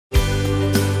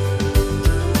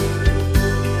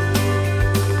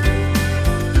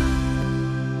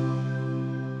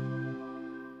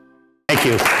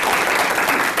Thank you.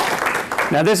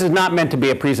 Now, this is not meant to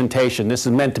be a presentation. This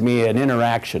is meant to be an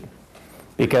interaction,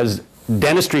 because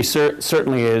dentistry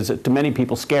certainly is, to many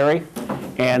people, scary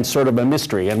and sort of a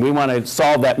mystery. And we want to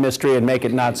solve that mystery and make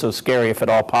it not so scary, if at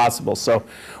all possible. So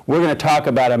we're going to talk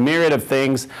about a myriad of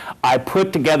things. I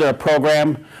put together a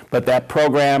program, but that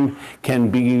program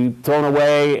can be thrown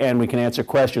away and we can answer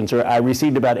questions. I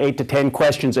received about 8 to 10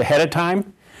 questions ahead of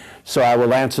time. So I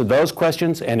will answer those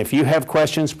questions, and if you have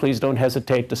questions, please don't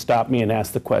hesitate to stop me and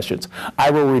ask the questions.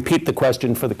 I will repeat the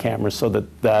question for the camera so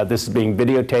that this is being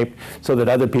videotaped so that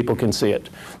other people can see it.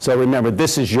 So remember,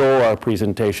 this is your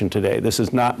presentation today. This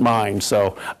is not mine.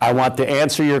 So I want to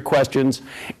answer your questions,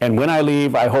 and when I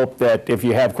leave, I hope that if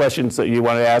you have questions that you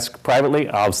want to ask privately,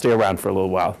 I'll stay around for a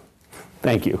little while.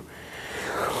 Thank you.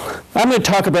 I'm going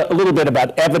to talk a little bit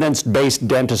about evidence-based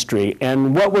dentistry,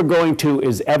 and what we're going to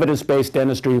is evidence-based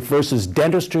dentistry versus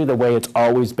dentistry the way it's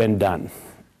always been done.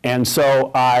 And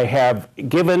so I have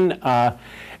given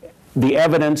the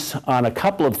evidence on a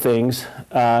couple of things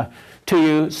to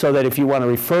you so that if you want to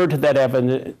refer to that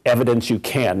evidence, you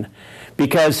can.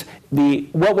 Because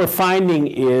what we're finding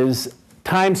is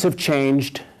times have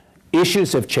changed,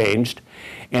 issues have changed,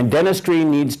 and dentistry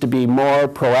needs to be more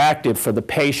proactive for the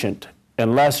patient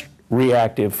and less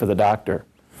reactive for the doctor.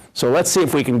 So let's see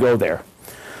if we can go there.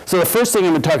 So the first thing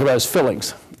I'm going to talk about is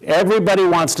fillings. Everybody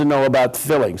wants to know about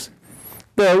fillings.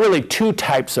 There are really two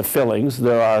types of fillings.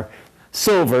 There are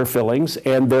silver fillings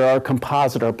and there are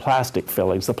composite or plastic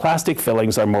fillings. The plastic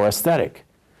fillings are more aesthetic.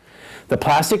 The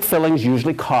plastic fillings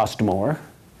usually cost more.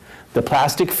 The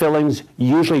plastic fillings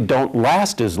usually don't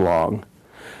last as long,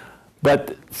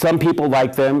 but some people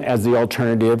like them as the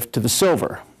alternative to the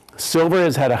silver. Silver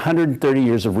has had 130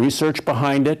 years of research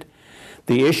behind it.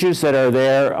 The issues that are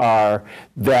there are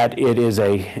that it is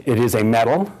a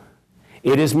metal.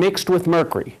 It is mixed with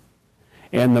mercury.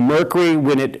 And the mercury,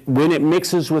 when it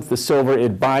mixes with the silver,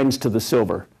 it binds to the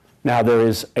silver. Now, there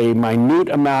is a minute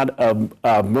amount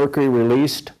of mercury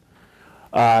released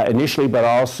initially, but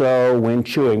also when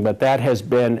chewing. But that's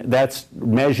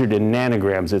measured in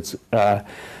nanograms. It's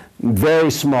very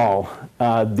small.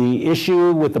 The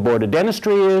issue with the Board of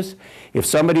Dentistry is if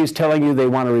somebody is telling you they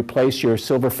want to replace your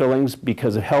silver fillings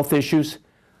because of health issues,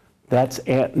 that's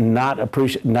not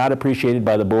appreciated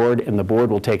by the board, and the board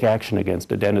will take action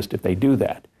against a dentist if they do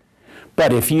that.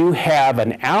 But if you have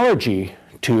an allergy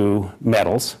to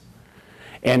metals,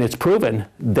 and it's proven,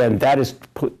 then that is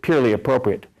purely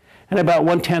appropriate. And about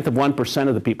 1/10%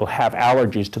 of the people have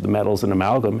allergies to the metals in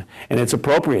amalgam, and it's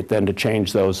appropriate then to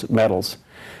change those metals.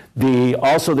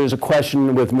 Also, there's a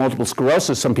question with multiple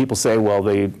sclerosis. Some people say, well,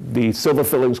 the silver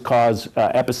fillings cause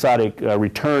episodic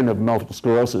return of multiple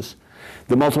sclerosis.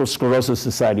 The Multiple Sclerosis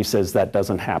Society says that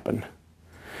doesn't happen.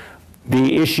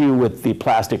 The issue with the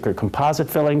plastic or composite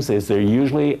fillings is they're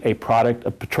usually a product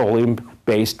of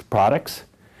petroleum-based products.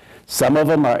 Some of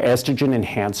them are estrogen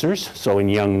enhancers, so in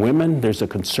young women, there's a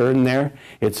concern there.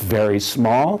 It's very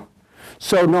small.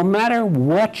 So no matter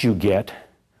what you get,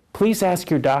 please ask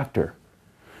your doctor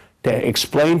to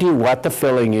explain to you what the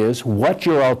filling is, what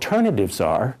your alternatives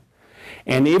are,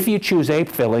 and if you choose a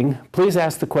filling, please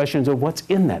ask the questions of what's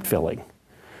in that filling.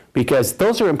 Because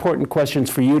those are important questions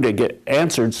for you to get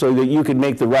answered so that you can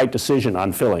make the right decision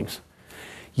on fillings.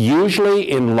 Usually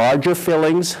in larger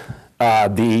fillings,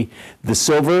 the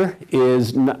silver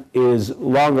is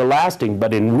longer lasting,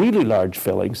 but in really large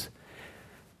fillings,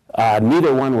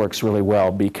 neither one works really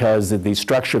well because the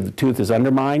structure of the tooth is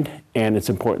undermined, and it's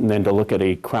important then to look at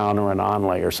a crown or an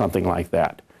onlay or something like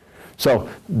that. So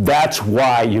that's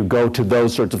why you go to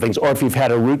those sorts of things. Or if you've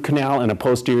had a root canal in a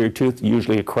posterior tooth,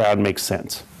 usually a crown makes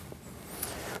sense.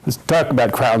 Let's talk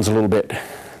about crowns a little bit.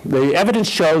 The evidence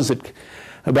shows that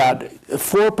about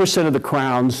 4% of the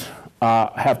crowns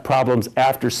have problems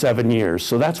after 7 years.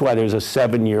 So that's why there's a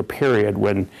 7-year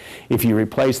period if you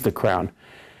replace the crown.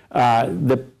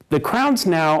 The crowns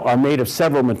now are made of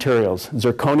several materials.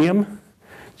 Zirconium.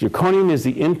 Zirconium is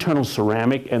the internal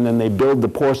ceramic, and then they build the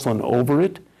porcelain over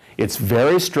it. It's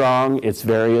very strong. It's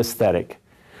very aesthetic.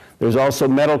 There's also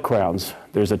metal crowns.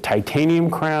 There's a titanium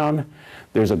crown.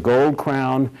 There's a gold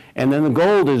crown. And then the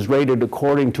gold is rated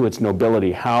according to its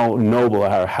nobility, how noble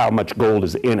or how much gold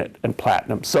is in it, and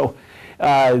platinum. So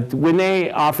when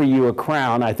they offer you a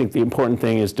crown, I think the important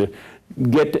thing is to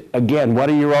get, again, what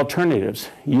are your alternatives?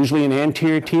 Usually in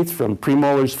anterior teeth from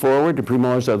premolars forward, the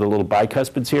premolars are the little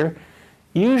bicuspids here.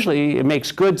 Usually it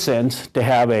makes good sense to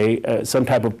have some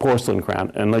type of porcelain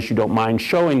crown, unless you don't mind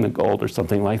showing the gold or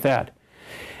something like that.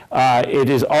 It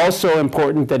is also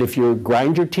important that if you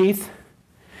grind your teeth,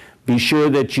 Be sure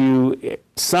that you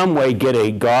some way get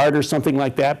a guard or something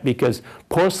like that, because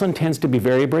porcelain tends to be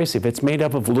very abrasive. It's made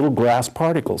up of little glass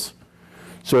particles.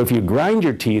 So if you grind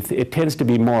your teeth, it tends to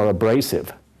be more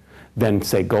abrasive than,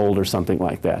 say, gold or something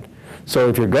like that. So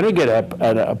if you're going to get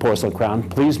a porcelain crown,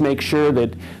 please make sure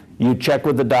that you check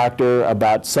with the doctor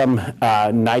about some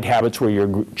night habits where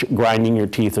you're grinding your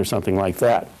teeth or something like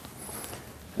that.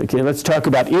 Okay, let's talk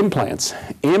about implants.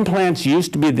 Implants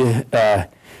used to be the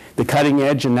cutting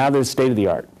edge, and now they're state of the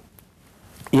art.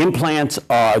 Implants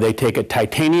are, they take a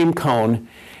titanium cone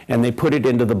and they put it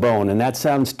into the bone, and that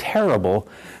sounds terrible,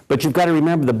 but you've got to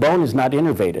remember the bone is not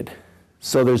innervated.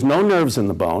 So there's no nerves in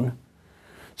the bone.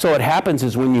 So what happens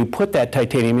is when you put that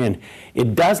titanium in,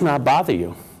 it does not bother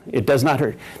you. It does not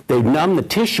hurt. They numb the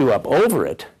tissue up over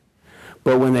it,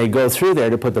 but when they go through there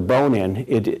to put the bone in,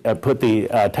 put the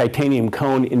titanium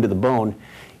cone into the bone,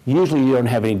 usually you don't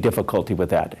have any difficulty with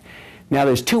that. Now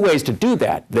there's two ways to do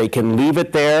that. They can leave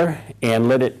it there and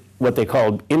let it, what they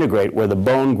call integrate, where the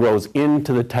bone grows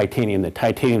into the titanium. The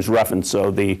titanium's roughened, so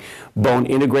the bone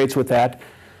integrates with that.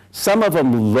 Some of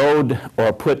them load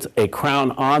or put a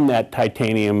crown on that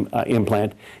titanium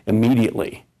implant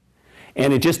immediately.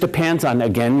 And it just depends on,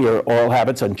 again, your oral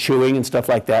habits, on chewing and stuff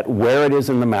like that, where it is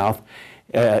in the mouth,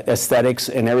 aesthetics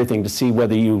and everything, to see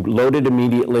whether you load it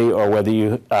immediately or whether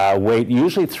you wait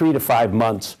usually 3 to 5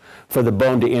 months for the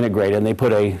bone to integrate. And they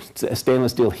put a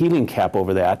stainless steel healing cap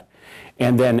over that.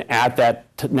 And then at that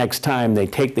next time, they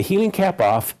take the healing cap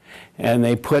off and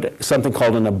they put something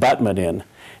called an abutment in.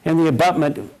 And the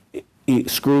abutment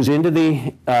screws into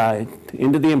the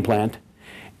implant.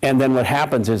 And then what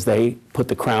happens is they put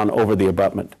the crown over the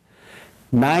abutment.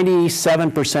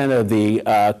 97% of the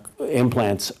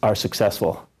implants are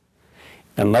successful.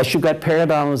 Unless you've got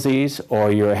periodontal disease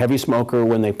or you're a heavy smoker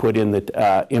when they put in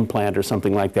the implant or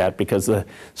something like that, because the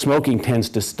smoking tends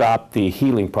to stop the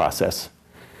healing process.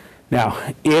 Now,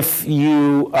 if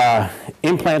you,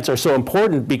 implants are so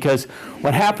important because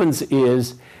what happens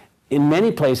is, in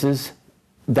many places,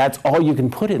 that's all you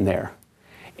can put in there.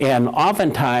 And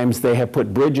oftentimes they have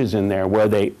put bridges in there where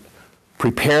they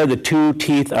prepare the two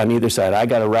teeth on either side. I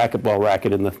got a racquetball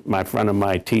racket in my front of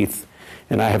my teeth,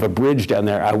 and I have a bridge down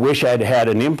there. I wish I'd had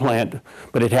an implant,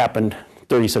 but it happened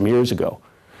 30-some years ago.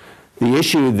 The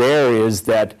issue there is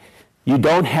that you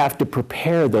don't have to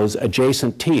prepare those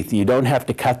adjacent teeth. You don't have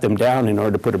to cut them down in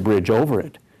order to put a bridge over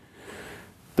it.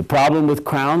 The problem with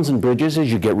crowns and bridges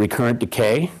is you get recurrent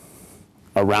decay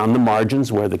around the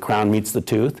margins where the crown meets the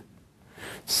tooth.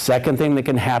 Second thing that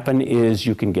can happen is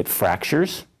you can get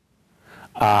fractures.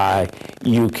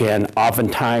 You can,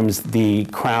 oftentimes the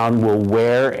crown will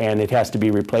wear and it has to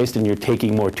be replaced, and you're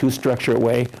taking more tooth structure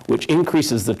away, which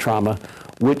increases the trauma,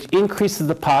 which increases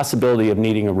the possibility of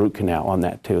needing a root canal on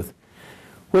that tooth.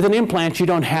 With an implant, you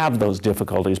don't have those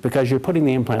difficulties because you're putting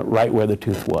the implant right where the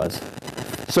tooth was.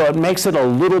 So it makes it a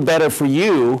little better for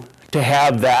you to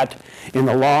have that in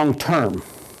the long term.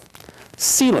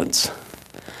 Sealants.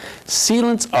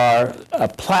 Sealants are a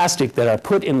plastic that are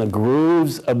put in the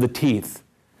grooves of the teeth.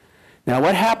 Now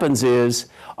what happens is,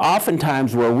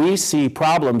 oftentimes where we see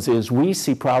problems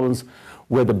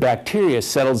where the bacteria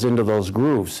settles into those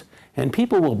grooves. And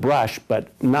people will brush, but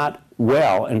not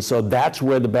well, and so that's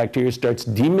where the bacteria starts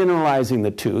demineralizing the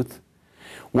tooth.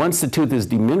 Once the tooth is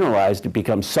demineralized, it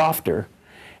becomes softer,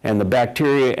 and the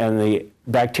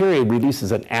bacteria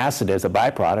releases an acid as a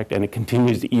byproduct, and it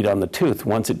continues to eat on the tooth.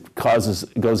 Once it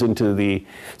goes into the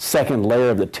second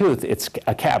layer of the tooth, it's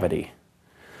a cavity.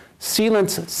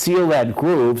 Sealants seal that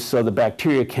groove so the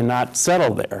bacteria cannot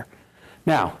settle there.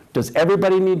 Now, does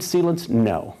everybody need sealants?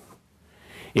 No.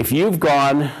 If you've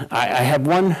gone, I have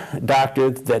one doctor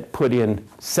that put in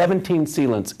 17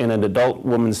 sealants in an adult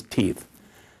woman's teeth.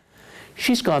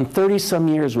 She's gone 30-some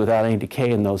years without any decay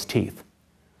in those teeth.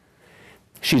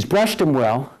 She's brushed them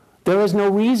well. There is no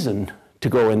reason to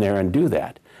go in there and do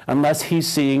that unless he's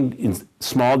seeing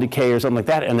small decay or something like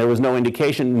that, and there was no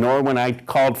indication, nor when I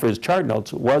called for his chart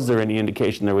notes, was there any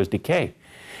indication there was decay.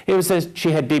 It was that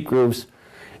she had deep grooves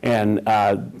and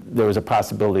there was a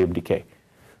possibility of decay.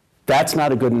 That's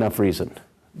not a good enough reason.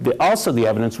 Also, the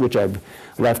evidence, which I've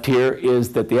left here,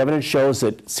 is that the evidence shows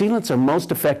that sealants are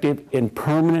most effective in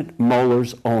permanent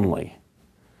molars only.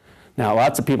 Now,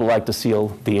 lots of people like to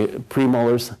seal the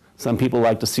premolars. Some people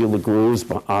like to seal the grooves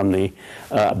on the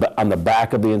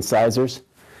back of the incisors.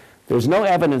 There's no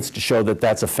evidence to show that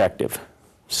that's effective.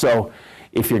 So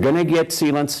if you're going to get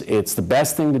sealants, it's the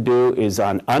best thing to do is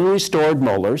on unrestored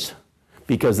molars,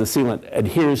 because the sealant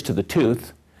adheres to the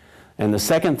tooth. And the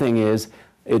second thing is,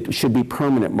 it should be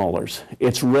permanent molars.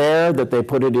 It's rare that they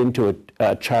put it into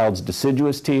a child's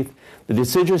deciduous teeth. The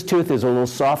deciduous tooth is a little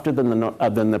softer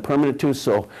than the permanent tooth,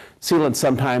 so sealants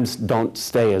sometimes don't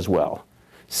stay as well.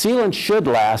 Sealants should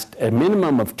last a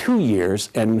minimum of 2 years,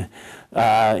 and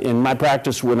in my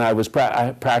practice when I was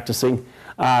practicing,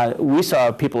 we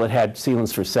saw people that had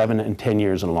sealants for 7 and 10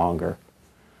 years and longer.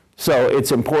 So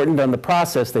it's important on the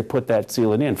process they put that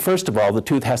sealant in. First of all, the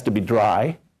tooth has to be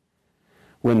dry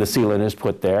when the sealant is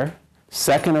put there.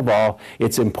 Second of all,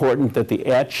 it's important that the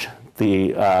etch,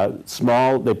 they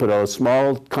put a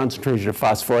small concentration of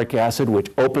phosphoric acid,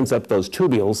 which opens up those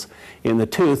tubules in the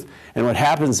tooth. And what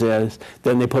happens is,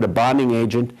 then they put a bonding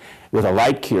agent with a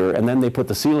light cure, and then they put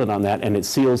the sealant on that, and it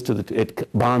seals to it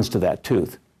bonds to that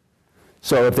tooth.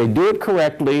 So if they do it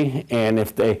correctly, and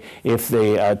if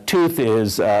the tooth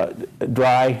is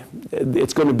dry,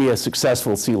 it's going to be a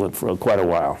successful sealant for quite a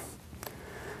while.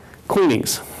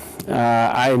 Cleanings.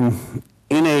 I'm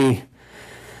in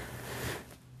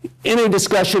a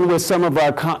discussion with some of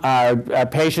our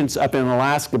patients up in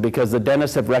Alaska because the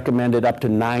dentists have recommended up to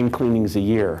 9 cleanings a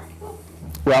year.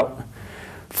 Well,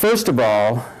 first of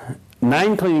all,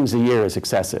 9 cleanings a year is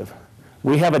excessive.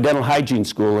 We have a dental hygiene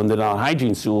school, and the dental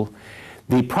hygiene school,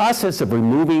 the process of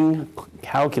removing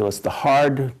calculus, the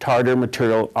hard tartar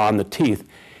material on the teeth,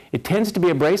 it tends to be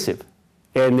abrasive.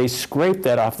 And they scrape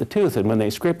that off the tooth, and when they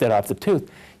scrape that off the tooth,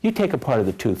 you take a part of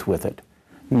the tooth with it.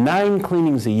 9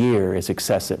 cleanings a year is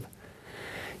excessive.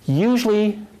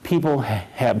 Usually people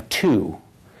have 2.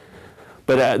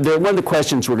 But one of the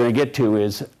questions we're going to get to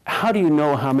is, how do you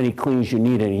know how many cleanings you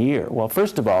need in a year? Well,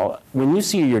 first of all, when you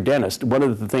see your dentist, one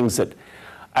of the things that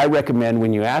I recommend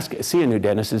when you see a new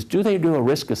dentist is, do they do a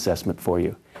risk assessment for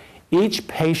you? Each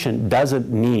patient doesn't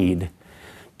need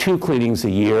 2 cleanings a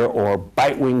year or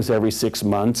bite wings every 6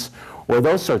 months or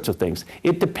those sorts of things.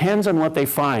 It depends on what they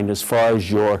find as far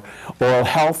as your oral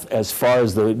health, as far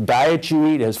as the diet you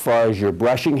eat, as far as your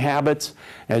brushing habits,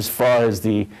 as far as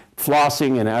the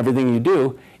flossing and everything you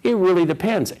do. It really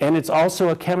depends. And it's also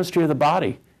a chemistry of the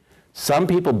body. Some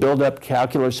people build up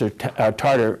calculus or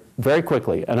tartar very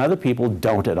quickly, and other people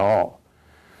don't at all.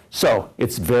 So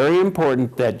it's very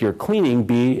important that your cleaning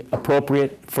be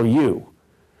appropriate for you.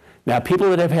 Now, people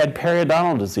that have had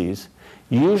periodontal disease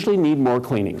usually need more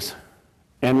cleanings.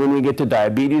 And when we get to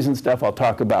diabetes and stuff, I'll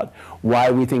talk about why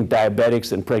we think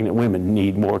diabetics and pregnant women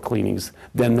need more cleanings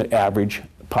than the average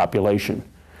population.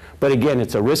 But again,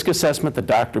 it's a risk assessment the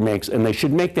doctor makes, and they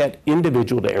should make that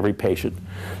individual to every patient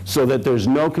so that there's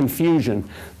no confusion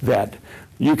that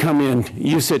you come in,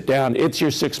 you sit down, it's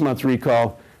your 6-month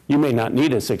recall. You may not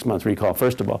need a 6-month recall,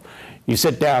 first of all. You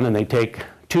sit down and they take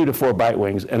 2 to 4 bite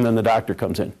wings, and then the doctor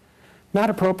comes in.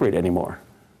 Not appropriate anymore.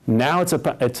 Now it's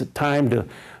a time to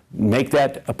make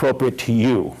that appropriate to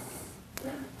you.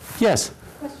 Yes?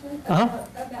 Question about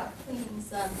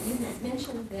cleanings. You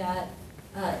mentioned that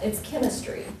it's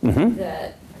chemistry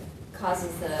that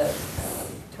causes the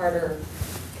tartar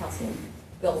calcium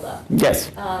buildup.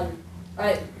 Yes.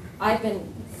 I've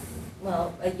been,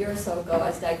 well, a year or so ago, I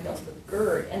was diagnosed with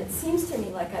GERD, and it seems to me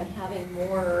like I'm having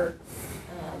more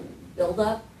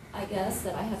buildup, I guess,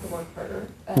 that I have to work harder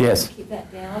yes. to keep that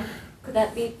down. Could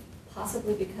that be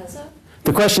possibly because of?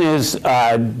 The question is,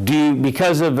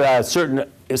 because of certain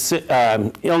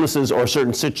illnesses or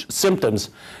certain symptoms,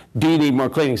 do you need more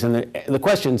cleanings? And the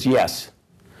question is yes.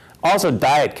 Also,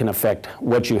 diet can affect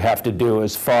what you have to do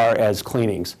as far as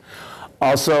cleanings.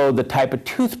 Also, the type of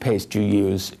toothpaste you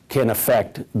use can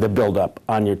affect the buildup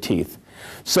on your teeth.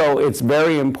 So it's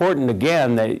very important,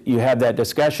 again, that you have that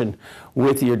discussion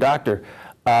with your doctor.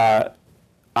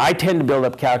 I tend to build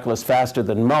up calculus faster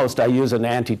than most. I use an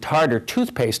anti-tartar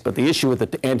toothpaste, but the issue with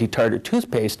the anti-tartar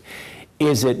toothpaste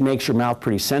is it makes your mouth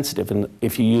pretty sensitive and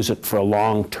if you use it for a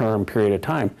long-term period of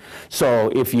time. So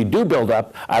if you do build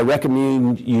up, I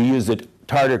recommend you use the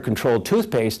tartar-controlled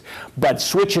toothpaste, but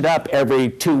switch it up every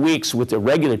 2 weeks with the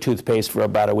regular toothpaste for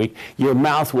about a week. Your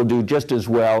mouth will do just as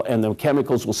well, and the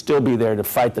chemicals will still be there to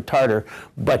fight the tartar,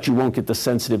 but you won't get the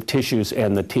sensitive tissues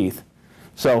and the teeth.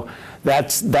 So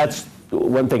that's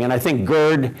one thing, and I think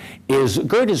GERD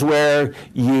is where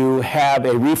you have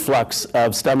a reflux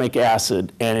of stomach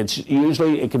acid, and it's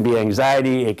usually, it can be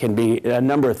anxiety, it can be a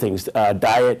number of things,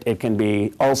 diet, it can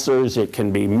be ulcers, it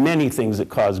can be many things that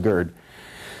cause GERD.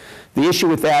 The issue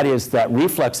with that is that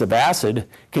reflux of acid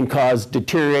can cause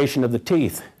deterioration of the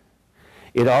teeth.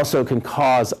 It also can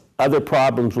cause other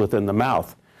problems within the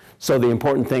mouth. So the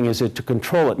important thing is to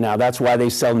control it. Now, that's why they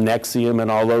sell Nexium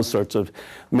and all those sorts of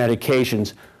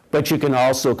medications. But you can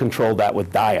also control that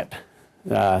with diet.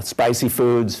 Spicy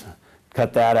foods,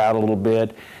 cut that out a little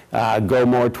bit. Go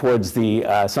more towards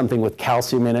the something with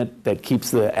calcium in it that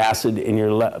keeps the acid in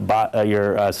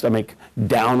your stomach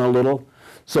down a little.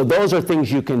 So those are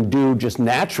things you can do just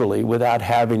naturally without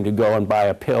having to go and buy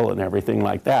a pill and everything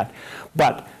like that.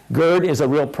 But GERD is a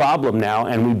real problem now,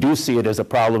 and we do see it as a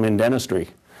problem in dentistry.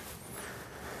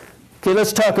 Okay,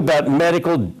 let's talk about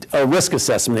medical risk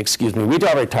assessment, excuse me. We've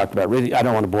already talked about it. I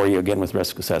don't want to bore you again with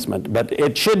risk assessment, but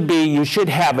it should be, you should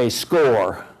have a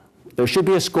score. There should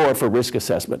be a score for risk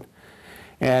assessment.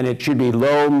 And it should be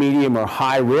low, medium, or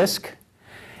high risk.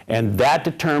 And that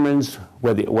determines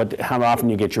how often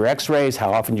you get your x-rays,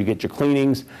 how often you get your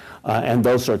cleanings, and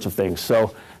those sorts of things.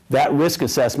 So that risk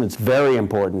assessment is very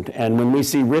important. And when we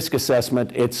see risk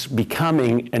assessment, it's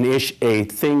becoming a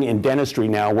thing in dentistry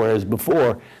now, whereas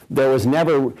before there was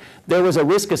a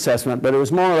risk assessment, but it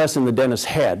was more or less in the dentist's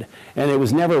head, and it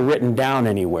was never written down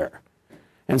anywhere.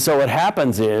 And so what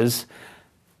happens is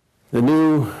the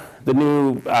new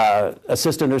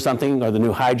assistant or something, or the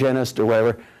new hygienist or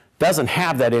whatever, doesn't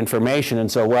have that information,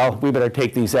 and so, well, we better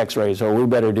take these x-rays, or we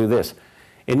better do this.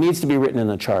 It needs to be written in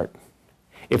the chart.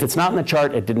 If it's not in the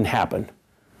chart, it didn't happen.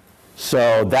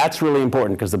 So that's really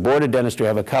important, because the Board of Dentistry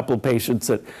have a couple of patients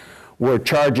that were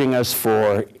charging us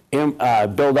for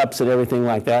build-ups and everything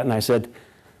like that, and I said,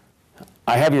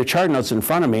 I have your chart notes in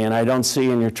front of me, and I don't see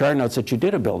in your chart notes that you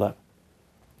did a build-up.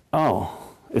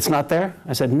 Oh, it's not there?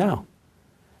 I said, no.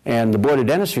 And the Board of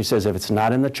Dentistry says if it's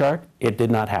not in the chart, it did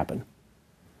not happen.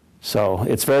 So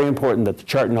it's very important that the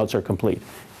chart notes are complete.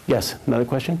 Yes, another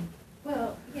question?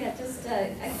 Well, yeah, just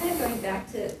I'm kind of going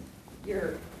back to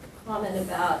your comment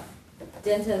about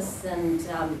dentists and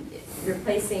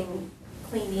replacing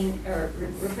cleaning or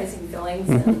replacing fillings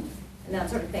and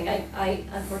that sort of thing. I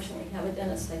unfortunately have a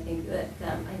dentist. I think that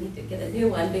I need to get a new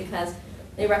one because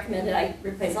they recommended I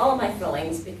replace all of my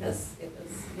fillings because it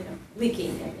was,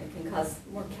 leaking and it can cause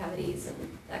more cavities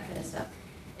and that kind of stuff.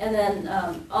 And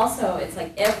then also it's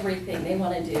like everything. They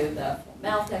want to do the full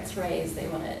mouth x-rays. They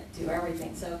want to do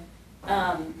everything. So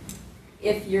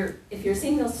if you're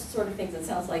seeing those sort of things, it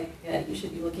sounds like you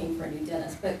should be looking for a new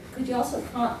dentist. But could you also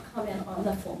comment on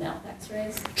the full mouth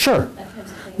x-rays? Sure. That types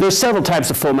of thing? There's several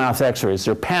types of full mouth x-rays.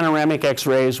 There are panoramic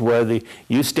x-rays where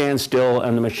you stand still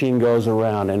and the machine goes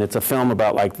around, and it's a film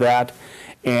about like that.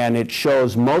 And it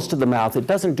shows most of the mouth. It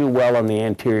doesn't do well on the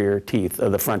anterior teeth, or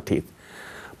the front teeth.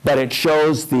 But it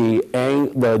shows the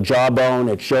jawbone.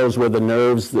 It shows where the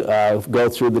nerves go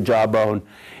through the jawbone.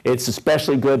 It's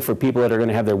especially good for people that are going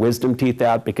to have their wisdom teeth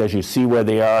out because you see where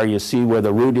they are. You see where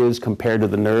the root is compared to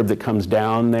the nerve that comes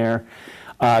down there.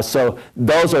 So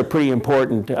those are pretty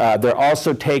important. They're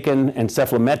also taken,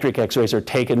 encephalometric x-rays are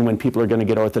taken when people are going to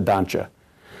get orthodontia,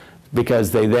 because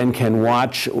they then can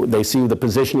watch, they see the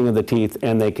positioning of the teeth,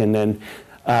 and they can then,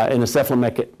 in a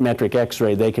cephalometric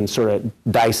x-ray, they can sort of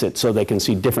dice it so they can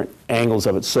see different angles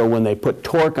of it. So when they put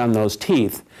torque on those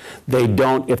teeth, they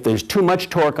don't, if there's too much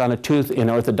torque on a tooth in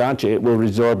orthodontia, it will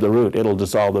resorb the root, it'll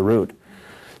dissolve the root.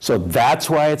 So that's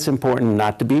why it's important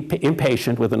not to be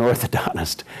impatient with an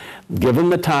orthodontist. Give them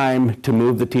the time to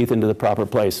move the teeth into the proper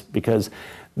place, because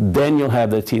then you'll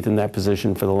have the teeth in that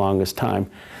position for the longest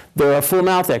time. There are full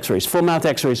mouth x-rays. Full mouth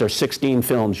x-rays are 16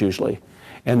 films usually.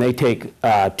 And they take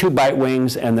 2 bite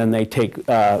wings, and then they take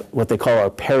what they call our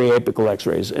periapical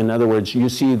x-rays. In other words, you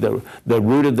see the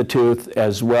root of the tooth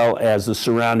as well as the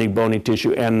surrounding bony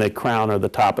tissue and the crown or the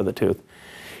top of the tooth.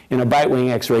 In a bite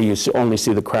wing x-ray, you only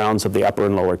see the crowns of the upper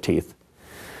and lower teeth.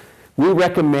 We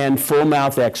recommend full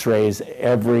mouth x-rays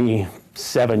every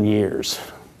 7 years.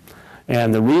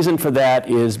 And the reason for that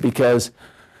is because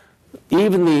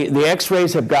even the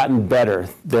x-rays have gotten better.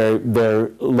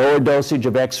 They're lower dosage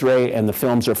of x-ray, and the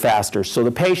films are faster. So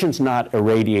the patient's not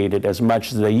irradiated as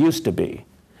much as they used to be.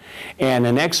 And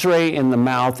an x-ray in the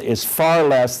mouth is far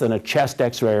less than a chest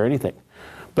x-ray or anything.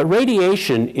 But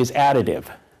radiation is additive.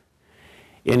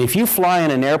 And if you fly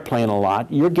in an airplane a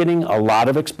lot, you're getting a lot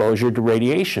of exposure to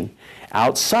radiation.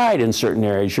 Outside in certain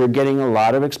areas, you're getting a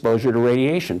lot of exposure to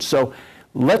radiation. So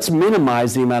let's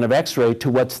minimize the amount of x-ray to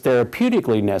what's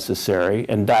therapeutically necessary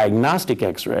and diagnostic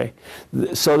x-ray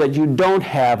so that you don't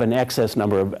have an excess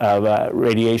number of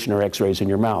radiation or x-rays in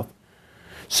your mouth.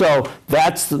 So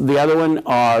that's the other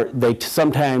one.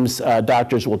 Sometimes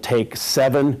doctors will take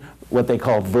 7 what they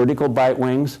call vertical bite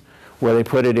wings, where they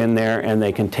put it in there and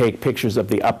they can take pictures of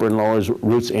the upper and lower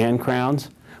roots and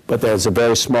crowns, but there's a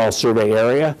very small survey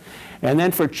area. And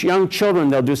then for young children,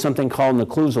 they'll do something called an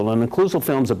occlusal. An occlusal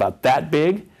film's about that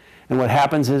big, and what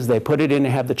happens is they put it in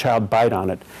and have the child bite on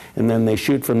it. And then they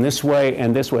shoot from this way,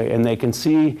 and they can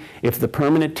see if the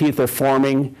permanent teeth are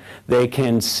forming. They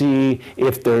can see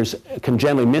if there's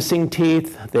congenitally missing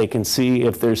teeth. They can see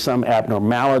if there's some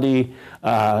abnormality,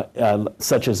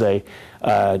 such as a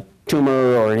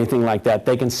tumor or anything like that,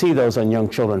 they can see those on young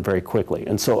children very quickly.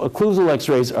 And so occlusal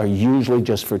x-rays are usually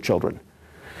just for children.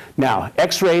 Now,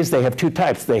 x-rays, they have two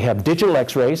types. They have digital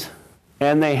x-rays,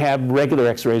 and they have regular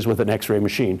x-rays with an x-ray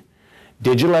machine.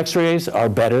 Digital x-rays are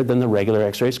better than the regular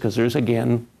x-rays because there's,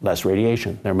 again, less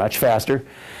radiation. They're much faster.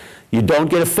 You don't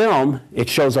get a film, it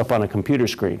shows up on a computer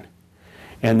screen.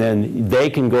 And then they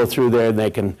can go through there and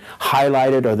they can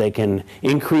highlight it or they can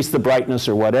increase the brightness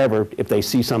or whatever if they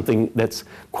see something that's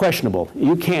questionable.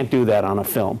 You can't do that on a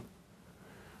film.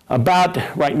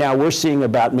 Right now, we're seeing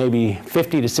about maybe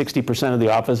 50 to 60% of the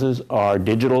offices are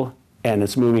digital, and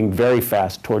it's moving very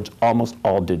fast towards almost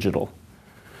all digital.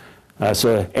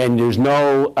 And there's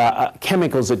no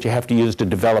chemicals that you have to use to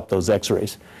develop those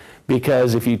x-rays.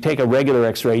 Because if you take a regular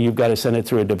x-ray, you've got to send it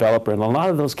through a developer, and a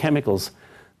lot of those chemicals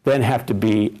then have to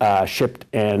be shipped,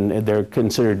 and they're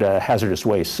considered hazardous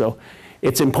waste. So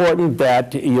it's important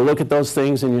that you look at those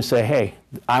things and you say, hey,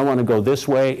 I want to go this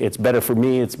way. It's better for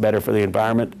me. It's better for the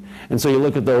environment. And so you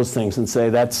look at those things and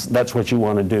say, that's what you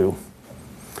want to do.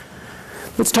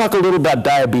 Let's talk a little about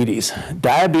diabetes.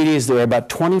 Diabetes, there are about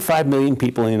 25 million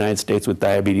people in the United States with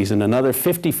diabetes and another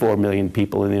 54 million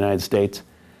people in the United States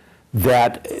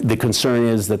that the concern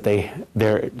is that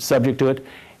they're subject to it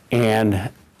and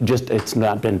just it's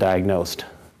not been diagnosed.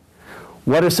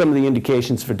 What are some of the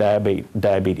indications for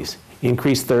diabetes?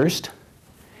 Increased thirst,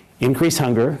 increased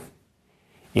hunger,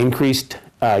 increased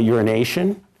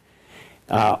urination,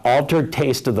 altered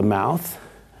taste of the mouth,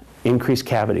 increased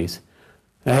cavities.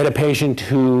 I had a patient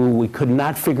who we could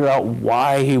not figure out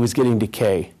why he was getting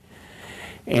decay.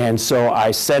 And so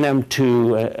I sent him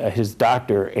to his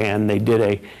doctor, and they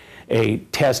did a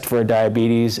test for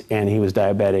diabetes, and he was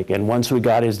diabetic. And once we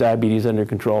got his diabetes under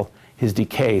control, his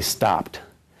decay stopped.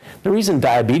 The reason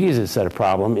diabetes is a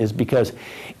problem is because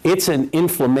it's an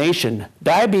inflammation.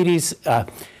 Diabetes,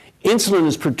 insulin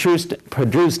is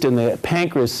produced in the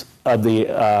pancreas of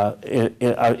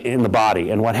in the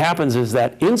body. And what happens is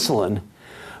that insulin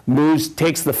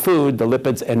takes the food, the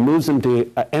lipids, and moves them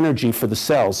to energy for the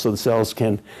cells so the cells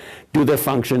can do their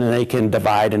function and they can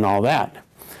divide and all that.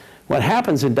 What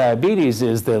happens in diabetes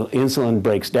is the insulin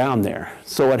breaks down there.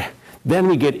 So then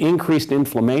we get increased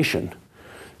inflammation.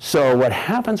 So what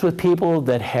happens with people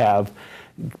that have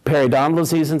periodontal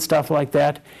disease and stuff like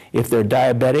that, if they're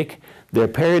diabetic, their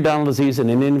periodontal disease and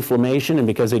an inflammation, and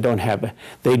because they don't have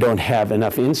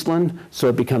enough insulin, so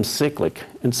it becomes cyclic.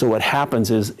 And so what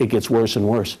happens is it gets worse and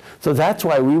worse. So that's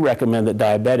why we recommend that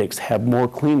diabetics have more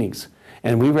cleanings.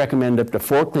 And we recommend up to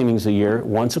 4 cleanings a year,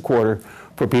 once a quarter,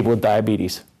 for people with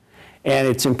diabetes. And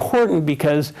it's important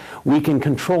because we can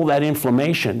control that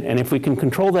inflammation. And if we can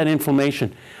control that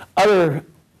inflammation, other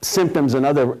symptoms and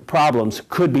other problems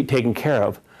could be taken care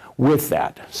of with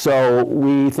that. So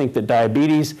we think that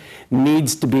diabetes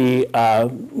needs to be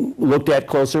looked at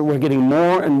closer. We're getting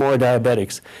more and more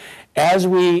diabetics. As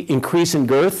we increase in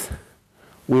girth,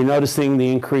 we're noticing the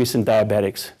increase in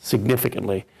diabetics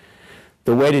significantly.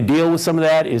 The way to deal with some of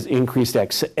that is increased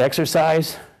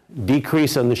exercise,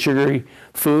 decrease on the sugary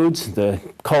foods, the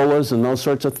colas and those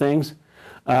sorts of things,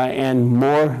 and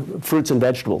more fruits and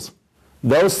vegetables.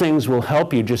 Those things will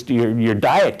help you. Just your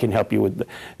diet can help you with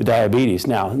the diabetes.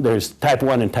 Now, there's type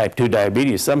 1 and type 2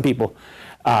 diabetes. Some people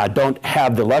don't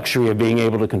have the luxury of being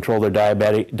able to control their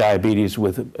diabetes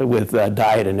with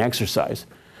diet and exercise.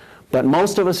 But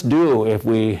most of us do. If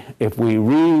we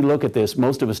really look at this,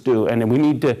 most of us do. And we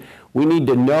need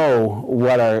to know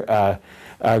what our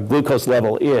glucose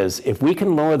level is. If we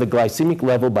can lower the glycemic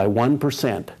level by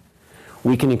 1%,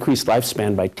 we can increase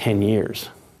lifespan by 10 years.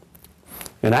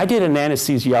 And I did an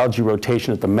anesthesiology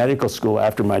rotation at the medical school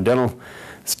after my dental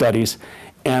studies,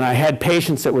 and I had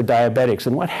patients that were diabetics.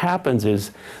 And what happens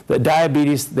is that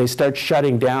diabetes, they start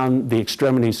shutting down the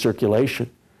extremity circulation.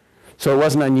 So it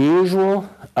wasn't unusual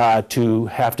to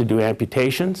have to do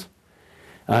amputations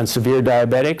on severe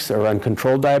diabetics or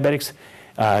uncontrolled diabetics.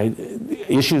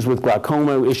 Issues with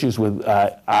glaucoma, issues with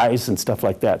eyes and stuff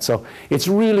like that. So it's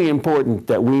really important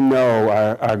that we know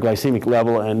our glycemic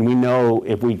level and we know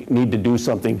if we need to do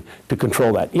something to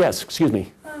control that. Yes, excuse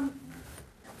me.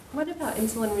 What about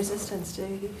insulin resistance? Do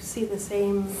you see the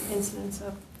same incidence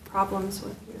of problems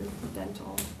with your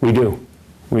dental? We do.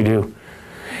 We do.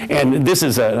 And this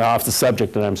is off the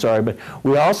subject, and I'm sorry, but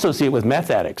we also see it with meth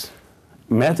addicts.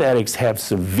 Meth addicts have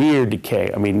severe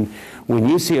decay. I mean, when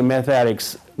you see a meth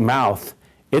addict's mouth,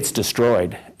 it's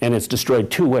destroyed. And it's destroyed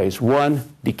 2 ways. 1,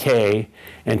 decay,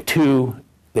 and 2,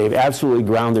 they've absolutely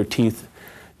ground their teeth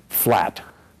flat.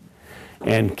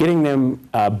 And getting them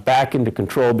back into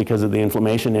control because of the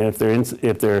inflammation, and if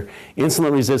they're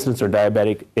insulin resistant or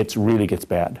diabetic, it really gets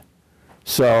bad.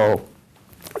 So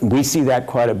We see that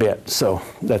quite a bit. So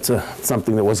that's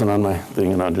something that wasn't on my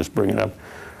thing, and I'll just bring it up.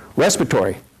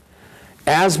 Respiratory.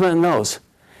 Asthma and nose.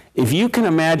 If you can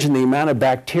imagine the amount of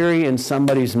bacteria in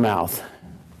somebody's mouth,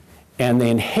 and they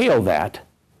inhale that,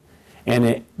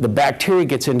 and the bacteria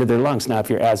gets into their lungs. Now, if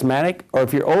you're asthmatic, or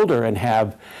if you're older and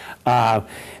have,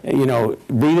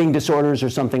 breathing disorders or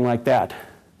something like that,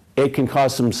 it can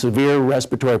cause some severe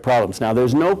respiratory problems. Now,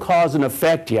 there's no cause and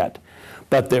effect yet,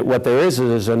 but what there is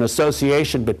an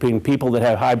association between people that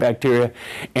have high bacteria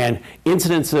and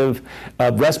incidence of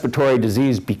respiratory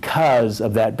disease because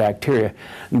of that bacteria.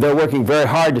 They're working very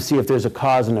hard to see if there's a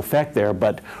cause and effect there,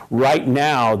 but right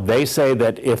now they say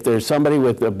that if there's somebody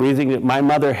with a breathing, my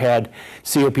mother had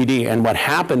COPD, and what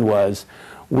happened was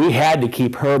we had to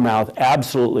keep her mouth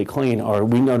absolutely clean, or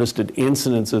we noticed an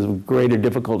incidence of greater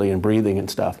difficulty in breathing and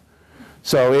stuff.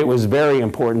 So it was very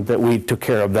important that we took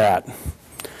care of that.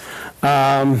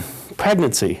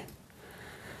 Pregnancy.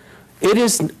 It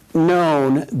is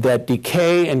known that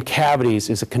decay in cavities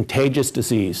is a contagious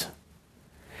disease,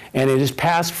 and it is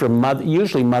passed from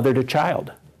usually mother to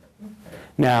child.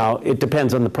 Now, it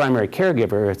depends on the primary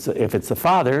caregiver. If it's the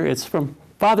father, it's from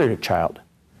father to child.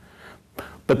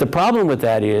 But the problem with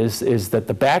that is that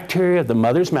the bacteria of the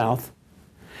mother's mouth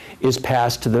is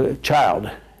passed to the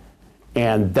child,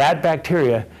 and that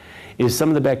bacteria is some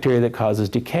of the bacteria that causes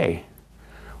decay.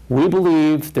 We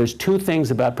believe there's two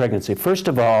things about pregnancy. First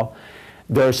of all,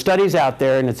 there are studies out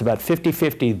there, and it's about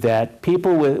 50-50, that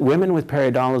women with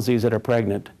periodontal disease that are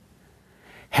pregnant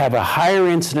have a higher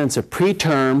incidence of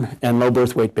preterm and low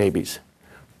birth weight babies.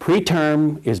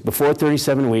 Preterm is before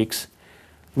 37 weeks.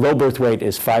 Low birth weight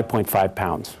is 5.5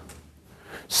 pounds.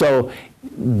 So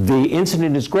the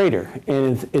incidence is greater,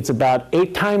 and it's about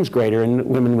 8 times greater in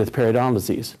women with periodontal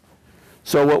disease.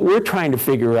 So what we're trying to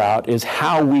figure out is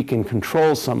how we can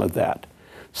control some of that.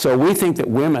 So we think that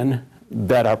women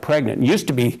that are pregnant, used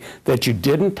to be that you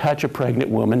didn't touch a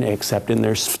pregnant woman except in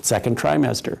their second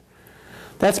trimester.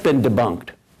 That's been debunked.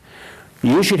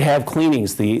 You should have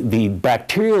cleanings. The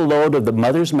bacterial load of the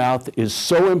mother's mouth is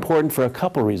so important for a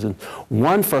couple reasons.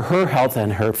 One, for her health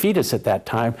and her fetus at that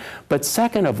time, but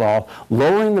second of all,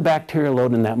 lowering the bacterial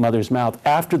load in that mother's mouth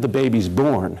after the baby's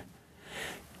born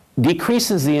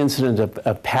decreases the incidence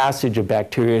of passage of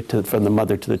bacteria from the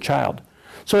mother to the child.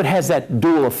 So it has that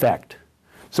dual effect.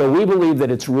 So we believe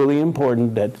that it's really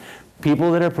important that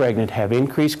people that are pregnant have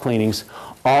increased cleanings.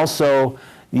 Also,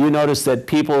 you notice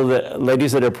that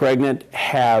ladies that are pregnant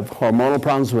have hormonal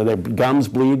problems where their gums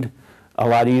bleed a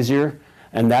lot easier.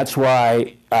 And that's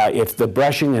why if the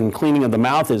brushing and cleaning of the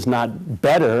mouth is not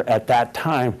better at that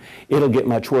time, it'll get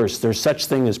much worse. There's such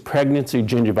thing as pregnancy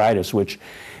gingivitis, which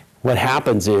what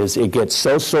happens is it gets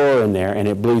so sore in there and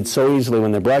it bleeds so easily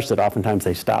when they brush that oftentimes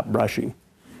they stop brushing,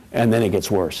 and then it gets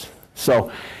worse.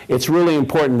 So it's really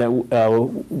important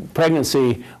that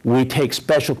pregnancy, we take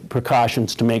special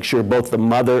precautions to make sure both the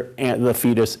mother and the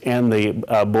fetus and the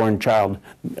born child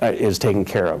is taken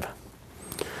care of.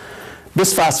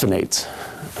 Bisphosphonates.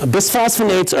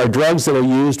 Bisphosphonates are drugs that are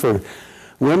used for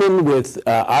women with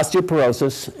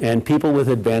osteoporosis and people with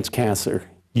advanced cancer.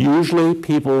 Usually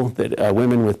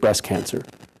women with breast cancer.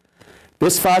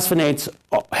 Bisphosphonates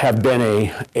have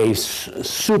been a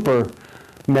super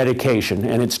medication,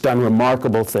 and it's done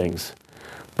remarkable things.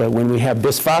 But when we have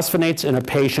bisphosphonates in a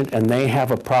patient and they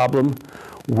have a problem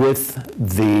with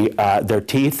their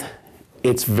teeth,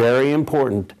 it's very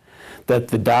important that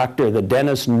the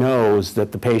dentist knows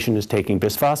that the patient is taking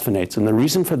bisphosphonates. And the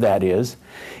reason for that is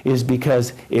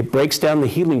because it breaks down the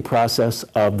healing process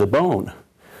of the bone.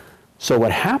 So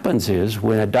what happens is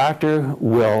when a doctor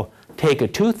will take a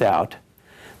tooth out,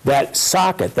 that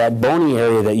socket, that bony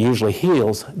area that usually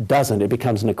heals, doesn't. It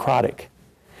becomes necrotic.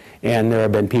 And there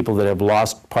have been people that have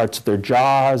lost parts of their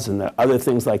jaws and other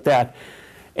things like that.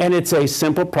 And it's a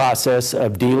simple process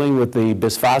of dealing with the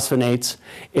bisphosphonates.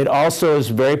 It also is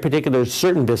very particular to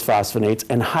certain bisphosphonates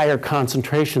and higher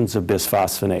concentrations of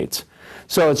bisphosphonates.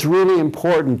 So it's really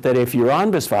important that if you're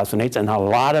on bisphosphonates, and a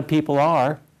lot of people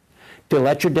are, to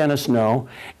let your dentist know,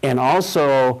 and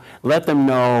also let them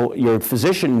know, your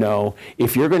physician know,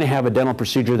 if you're going to have a dental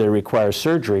procedure that requires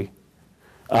surgery,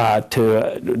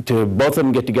 to both of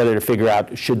them get together to figure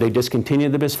out, should they discontinue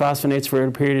the bisphosphonates for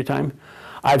a period of time?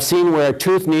 I've seen where a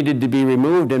tooth needed to be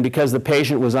removed, and because the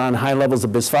patient was on high levels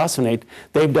of bisphosphonate,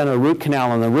 they've done a root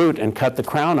canal on the root and cut the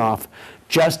crown off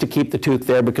just to keep the tooth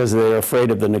there because they're afraid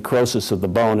of the necrosis of the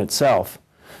bone itself.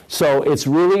 So it's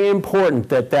really important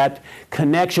that that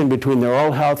connection between their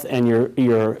oral health and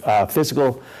your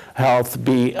physical health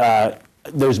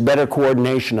there's better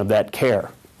coordination of that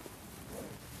care.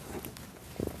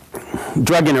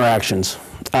 Drug interactions.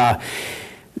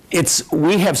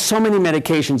 we have so many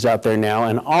medications out there now,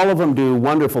 and all of them do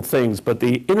wonderful things, but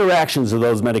the interactions of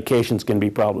those medications can be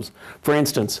problems. For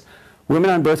instance, women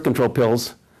on birth control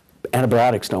pills,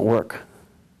 antibiotics don't work.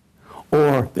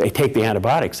 Or they take the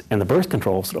antibiotics and the birth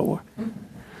controls don't work.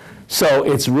 So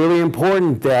it's really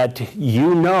important that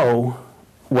you know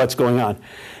what's going on.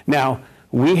 Now,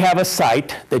 we have a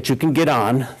site that you can get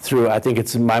on through, I think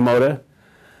it's MyModa,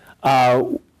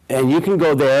 and you can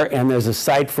go there, and there's a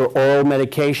site for oral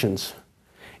medications.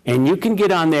 And you can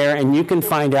get on there and you can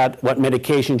find out what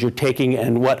medications you're taking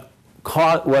and what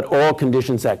oral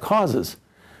conditions that causes.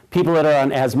 People that are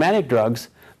on asthmatic drugs,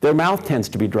 their mouth tends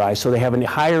to be dry, so they have a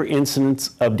higher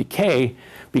incidence of decay,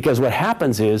 because what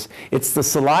happens is it's the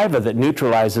saliva that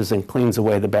neutralizes and cleans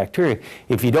away the bacteria.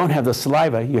 If you don't have the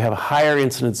saliva, you have a higher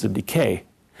incidence of decay.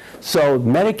 So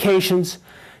medications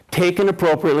taken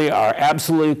appropriately are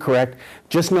absolutely correct.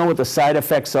 Just know what the side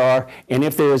effects are, and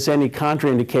if there is any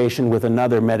contraindication with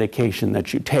another medication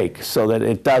that you take, so that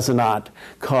it does not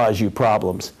cause you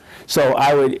problems. So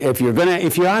I would, if you're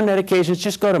on medications,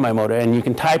 just go to MyModa, and you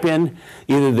can type in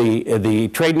either the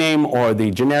trade name or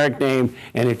the generic name,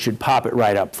 and it should pop it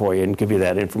right up for you and give you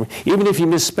that information. Even if you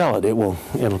misspell it,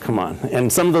 it'll come on.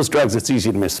 And some of those drugs, it's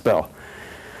easy to misspell.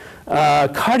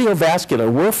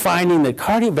 Cardiovascular, we're finding that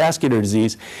cardiovascular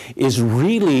disease is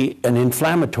really an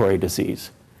inflammatory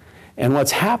disease. And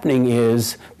what's happening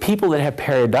is people that have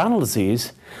periodontal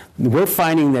disease, we're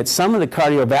finding that some of the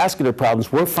cardiovascular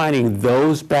problems, we're finding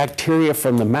those bacteria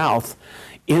from the mouth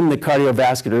in the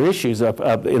cardiovascular issues up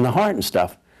in the heart and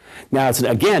stuff. Now, it's,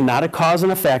 again, not a cause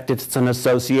and effect, it's an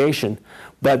association.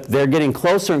 But they're getting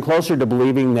closer and closer to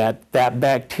believing that that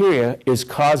bacteria is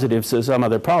causative to some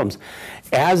other problems.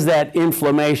 As that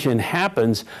inflammation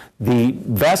happens, the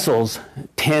vessels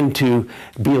tend to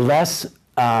be less,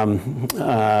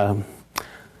 I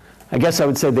guess I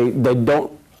would say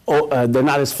they're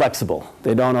not as flexible.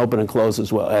 They don't open and close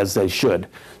as well as they should.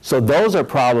 So those are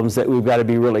problems that we've got to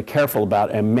be really careful about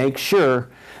and make sure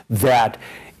that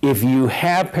if you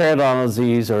have periodontal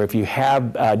disease or if you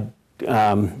have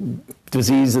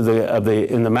disease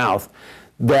in the mouth,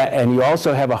 and you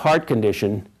also have a heart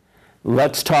condition,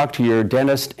 let's talk to your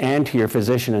dentist and to your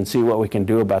physician and see what we can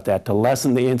do about that to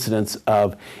lessen the incidence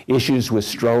of issues with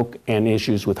stroke and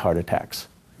issues with heart attacks.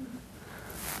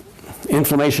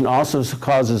 Inflammation also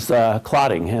causes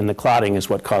clotting, and the clotting is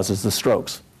what causes the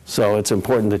strokes. So it's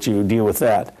important that you deal with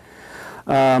that.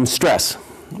 Stress.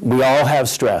 We all have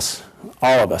stress,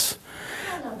 all of us.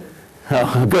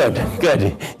 Oh, good,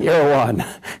 good. You're one.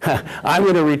 I'm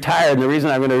going to retire, and the reason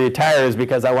I'm going to retire is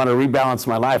because I want to rebalance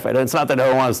my life. It's not that I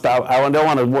don't want to stop. I don't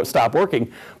want to stop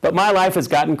working, but my life has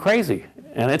gotten crazy,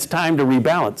 and it's time to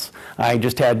rebalance. I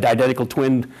just had identical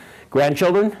twin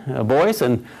grandchildren, boys,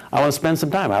 and I want to spend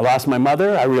some time. I lost my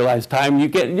mother. I realized time you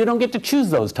don't get to choose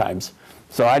those times.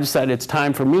 So I decided it's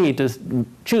time for me to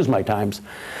choose my times.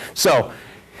 So,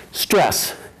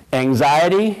 stress,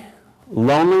 anxiety,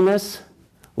 loneliness,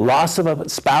 loss of a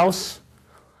spouse,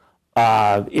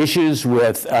 issues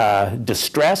with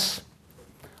distress,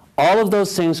 all of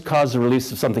those things cause the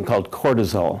release of something called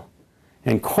cortisol.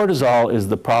 And cortisol is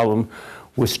the problem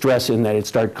with stress in that it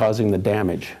starts causing the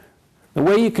damage. The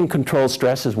way you can control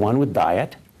stress is, one, with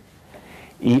diet,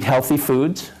 eat healthy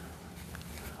foods,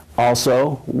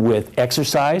 also with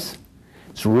exercise.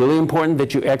 It's really important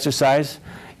that you exercise.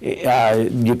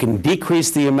 You can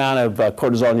decrease the amount of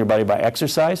cortisol in your body by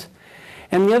exercise.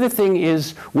 And the other thing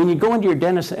is, when you go into your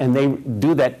dentist and they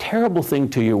do that terrible thing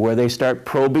to you where they start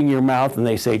probing your mouth and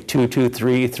they say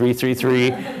 223,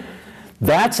 333,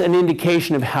 that's an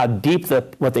indication of how deep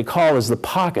what they call is the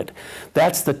pocket.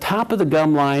 That's the top of the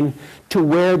gum line to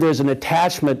where there's an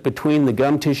attachment between the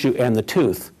gum tissue and the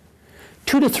tooth.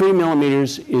 2 to 3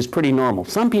 millimeters is pretty normal.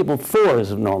 Some people, 4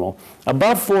 is normal.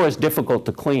 Above 4 is difficult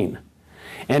to clean.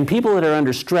 And people that are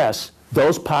under stress,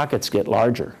 those pockets get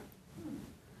larger.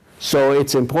 So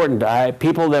it's important.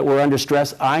 People that were under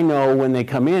stress, I know when they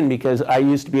come in, because I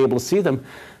used to be able to see them,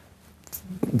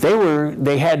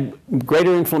 they had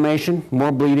greater inflammation,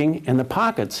 more bleeding, and the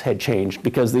pockets had changed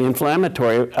because the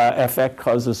inflammatory effect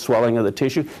causes swelling of the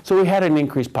tissue. So we had an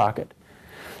increased pocket.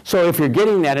 So if you're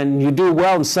getting that and you do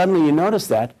well and suddenly you notice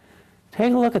that,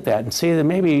 take a look at that and see that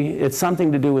maybe it's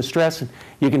something to do with stress. And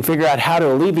you can figure out how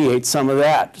to alleviate some of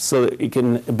that so that you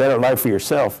can have a better life for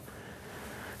yourself.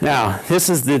 Now, this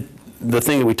is the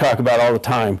thing that we talk about all the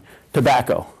time,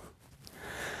 tobacco.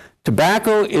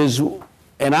 Tobacco is,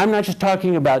 and I'm not just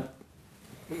talking about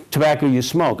tobacco you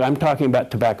smoke, I'm talking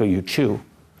about tobacco you chew.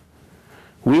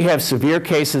 We have severe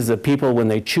cases of people when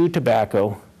they chew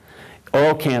tobacco,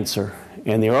 oral cancer,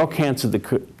 and the oral cancer,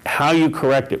 how you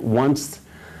correct it once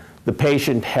the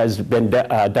patient has been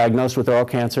diagnosed with oral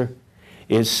cancer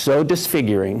is so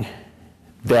disfiguring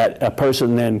that a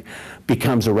person then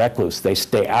becomes a recluse. They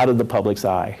stay out of the public's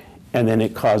eye, and then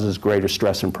it causes greater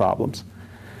stress and problems.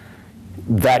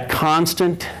 That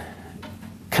constant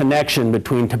connection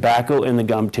between tobacco and the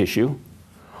gum tissue,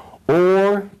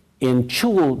 or in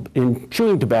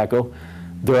chewing tobacco,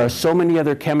 there are so many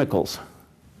other chemicals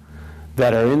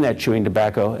that are in that chewing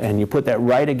tobacco, and you put that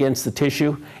right against the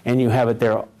tissue, and you have it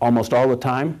there almost all the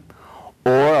time.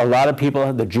 Or a lot of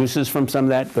people, the juices from some of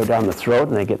that go down the throat,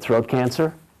 and they get throat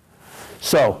cancer.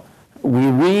 So we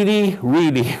really,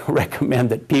 really recommend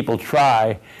that people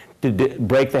try to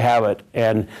break the habit,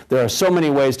 and there are so many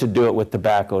ways to do it with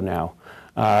tobacco now.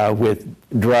 With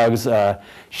drugs,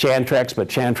 Chantrex, but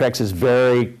Chantrex is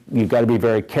you've got to be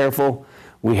very careful.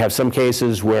 We have some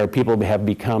cases where people have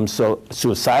become so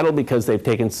suicidal because they've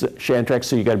taken Chantrex,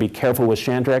 so you've got to be careful with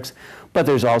Chantrex. But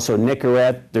there's also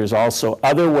Nicorette, there's also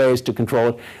other ways to control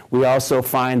it. We also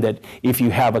find that if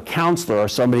you have a counselor or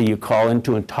somebody you call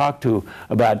into and talk to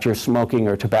about your smoking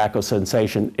or tobacco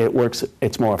sensation,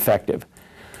 it's more effective.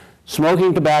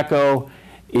 Smoking tobacco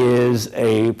is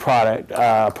a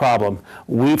problem.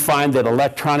 We find that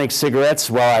electronic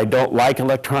cigarettes, while I don't like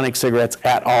electronic cigarettes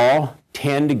at all,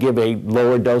 tend to give a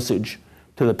lower dosage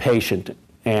to the patient,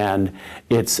 and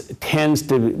it tends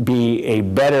to be a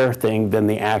better thing than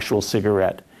the actual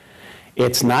cigarette.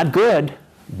 It's not good,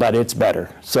 but it's better.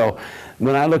 So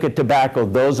when I look at tobacco,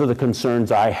 those are the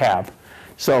concerns I have.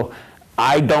 So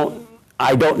I don't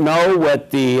know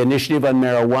what the initiative on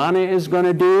marijuana is going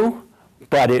to do,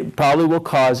 but it probably will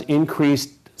cause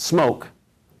increased smoke.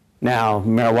 Now,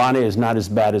 marijuana is not as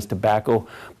bad as tobacco,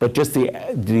 but just the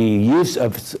use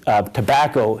of smoke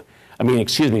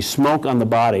on the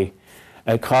body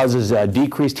causes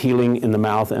decreased healing in the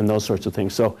mouth and those sorts of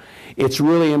things. So it's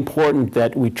really important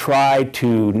that we try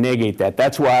to negate that.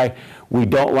 That's why we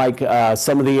don't like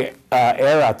some of the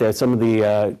air out there, some of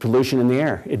the pollution in the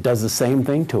air. It does the same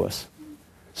thing to us.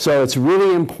 So it's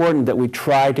really important that we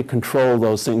try to control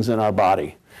those things in our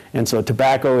body. And so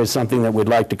tobacco is something that we'd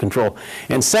like to control.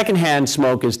 And secondhand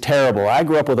smoke is terrible. I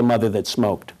grew up with a mother that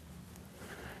smoked.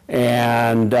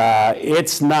 And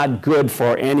it's not good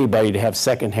for anybody to have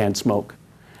secondhand smoke.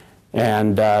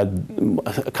 And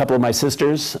a couple of my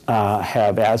sisters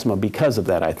have asthma because of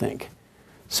that, I think.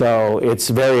 So it's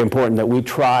very important that we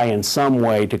try in some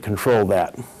way to control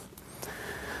that.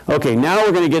 Okay, now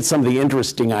we're going to get some of the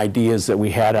interesting ideas that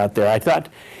we had out there. I thought,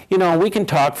 we can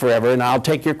talk forever, and I'll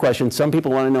take your questions. Some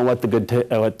people want to know what the good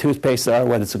what toothpastes are,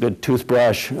 what it's a good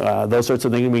toothbrush, those sorts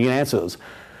of things, and we can answer those.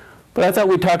 But I thought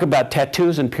we'd talk about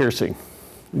tattoos and piercing,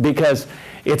 because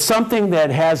it's something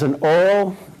that has an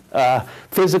oral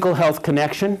physical health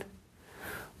connection,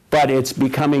 but it's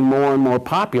becoming more and more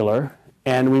popular,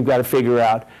 and we've got to figure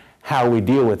out how we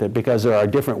deal with it, because there are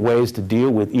different ways to deal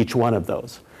with each one of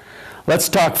those. Let's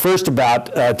talk first about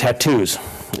tattoos.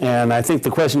 And I think the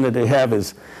question that they have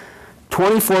is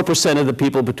 24% of the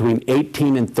people between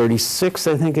 18 and 36,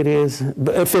 I think it is,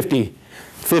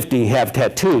 50 have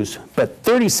tattoos, but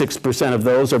 36% of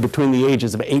those are between the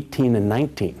ages of 18 and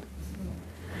 19.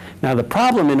 Now the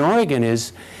problem in Oregon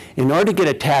is, in order to get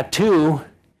a tattoo,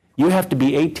 you have to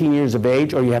be 18 years of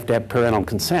age or you have to have parental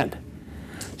consent.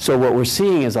 So what we're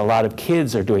seeing is a lot of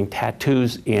kids are doing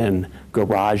tattoos in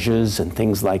garages and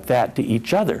things like that to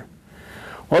each other.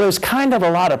 Well, there's kind of a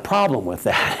lot of problem with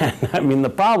that. I mean, the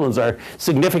problems are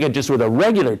significant just with a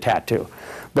regular tattoo.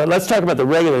 But let's talk about the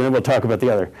regular, and then we'll talk about the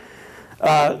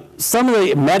other. Some of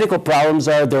the medical problems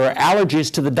are there are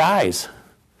allergies to the dyes.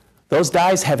 Those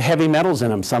dyes have heavy metals in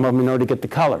them, some of them in order to get the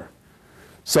color.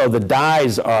 So the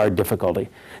dyes are a difficulty.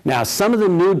 Now, some of the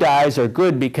new dyes are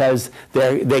good because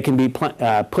they can be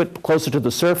put closer to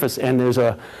the surface, and there's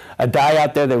a dye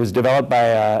out there that was developed by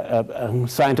a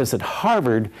scientist at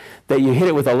Harvard that you hit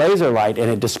it with a laser light and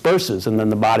it disperses, and then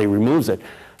the body removes it.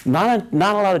 Not a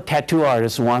lot of tattoo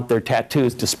artists want their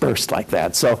tattoos dispersed like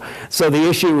that. So the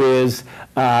issue is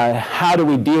how do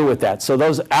we deal with that? So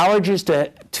those allergies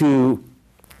to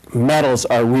metals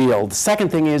are real. The second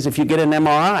thing is if you get an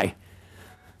MRI,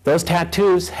 those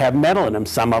tattoos have metal in them,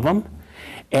 some of them,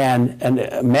 and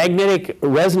magnetic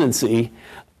resonancy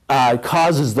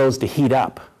causes those to heat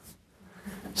up.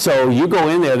 So you go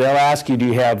in there, they'll ask you, do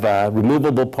you have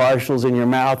removable partials in your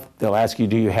mouth? They'll ask you,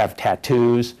 do you have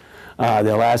tattoos?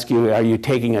 They'll ask you, are you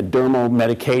taking a dermal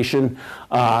medication?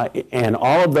 And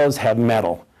all of those have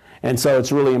metal. And so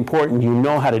it's really important you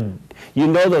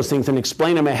know those things and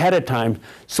explain them ahead of time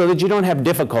so that you don't have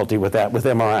difficulty with that with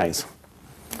MRIs.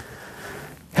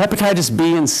 Hepatitis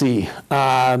B and C.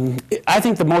 I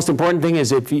think the most important thing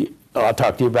is if I'll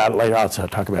talk to you about it later. I'll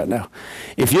talk about it now.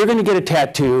 If you're going to get a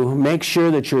tattoo, make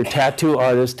sure that your tattoo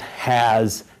artist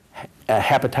has a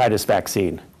hepatitis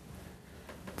vaccine.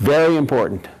 Very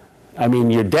important. I mean,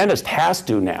 your dentist has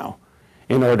to now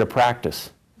in order to practice.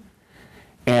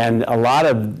 And a lot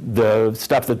of the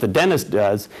stuff that the dentist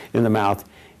does in the mouth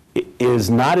is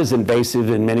not as invasive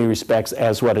in many respects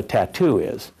as what a tattoo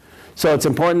is. So it's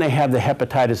important they have the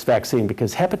hepatitis vaccine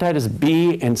because hepatitis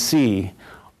B and C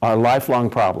are lifelong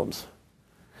problems.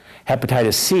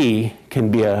 Hepatitis C can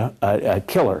be a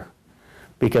killer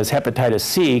because hepatitis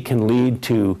C can lead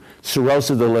to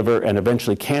cirrhosis of the liver and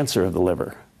eventually cancer of the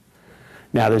liver.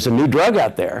 Now, there's a new drug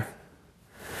out there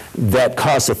that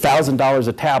costs $1,000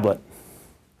 a tablet,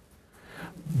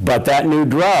 but that new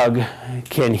drug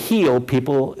can heal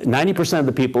people, 90% of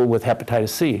the people with hepatitis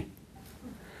C.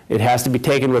 It has to be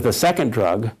taken with a second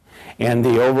drug, and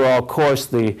the overall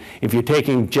course, if you're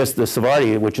taking just the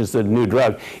Sovardi, which is the new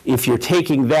drug, if you're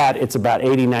taking that, it's about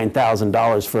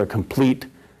 $89,000 for a complete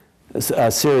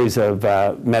series of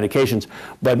medications.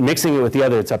 But mixing it with the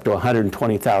other, it's up to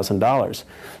 $120,000.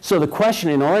 So the question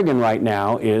in Oregon right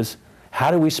now is,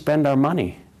 how do we spend our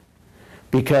money?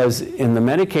 Because in the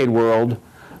Medicaid world,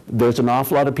 there's an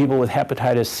awful lot of people with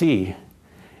hepatitis C.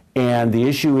 And the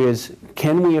issue is,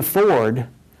 can we afford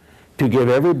to give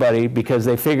everybody, because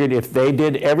they figured if they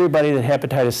did everybody that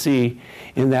hepatitis C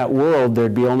in that world,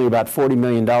 there'd be only about $40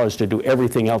 million to do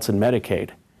everything else in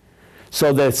Medicaid.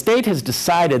 So the state has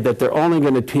decided that they're only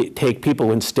going to take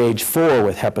people in stage 4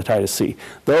 with hepatitis C.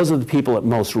 Those are the people at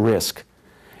most risk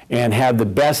and have the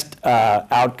best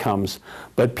outcomes.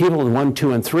 But people in 1,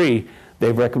 2, and 3,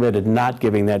 they've recommended not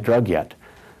giving that drug yet.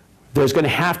 There's going to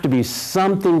have to be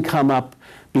something come up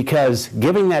because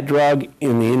giving that drug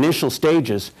in the initial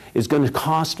stages is going to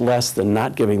cost less than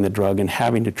not giving the drug and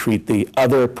having to treat the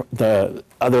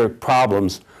other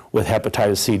problems with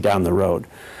hepatitis C down the road.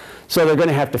 So they're going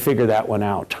to have to figure that one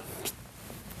out.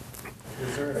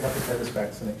 Is there a hepatitis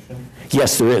vaccination?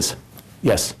 Yes, there is.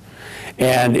 Yes,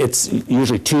 and it's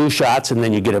usually 2 shots, and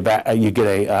then you get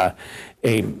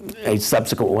a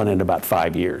subsequent one in about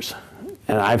 5 years.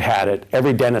 And I've had it.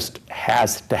 Every dentist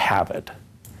has to have it.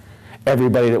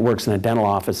 Everybody that works in a dental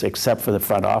office, except for the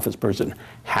front office person,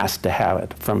 has to have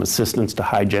it, from assistants to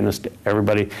hygienists to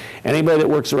everybody. Anybody that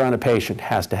works around a patient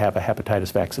has to have a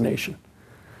hepatitis vaccination.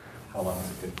 How long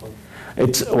is it good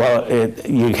for?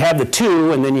 You have the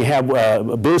 2, and then you have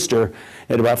a booster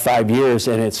at about 5 years,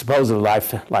 and it's supposedly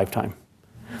lifetime.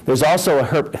 There's also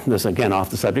this again off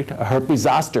the subject, a herpes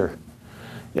zoster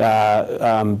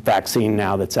vaccine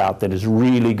now that's out that is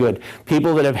really good.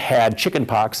 People that have had chicken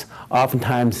pox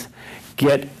oftentimes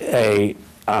get a,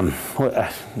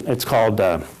 it's called,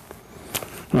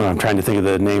 I'm trying to think of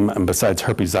the name besides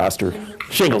herpes zoster.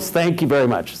 Shingles, thank you very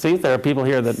much. See, there are people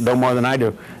here that know more than I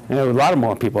do. A lot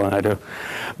more people than I do.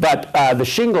 But the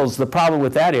shingles, the problem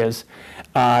with that is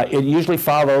it usually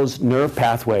follows nerve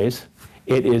pathways.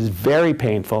 It is very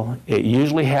painful. It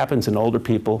usually happens in older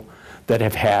people that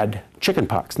have had chicken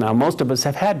pox. Now, most of us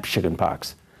have had chicken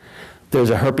pox. There's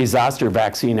a herpes zoster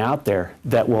vaccine out there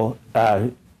that will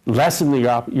lessen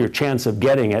your chance of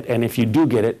getting it, and if you do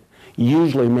get it,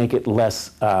 usually make it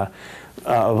less of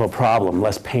a problem,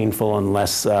 less painful and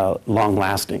less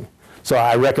long-lasting. So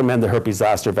I recommend the herpes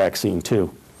zoster vaccine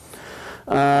too.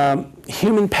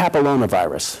 Human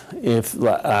papillomavirus. If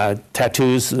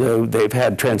tattoos, they've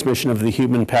had transmission of the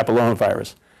human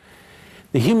papillomavirus.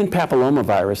 The human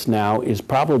papillomavirus now is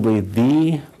probably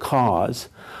the cause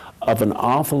of an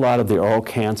awful lot of the oral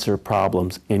cancer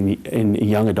problems in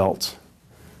young adults.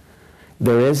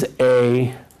 There is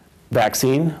a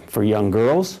vaccine for young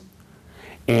girls,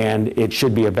 and it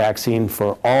should be a vaccine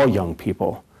for all young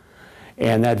people.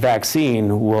 And that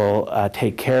vaccine will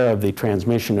take care of the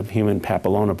transmission of human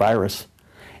papillomavirus.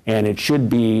 And it should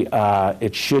be, I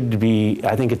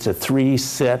think it's a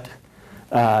 3-set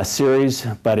series,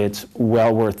 but it's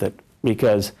well worth it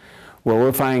because what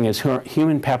we're finding is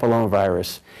human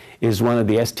papillomavirus is one of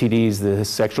the STDs, the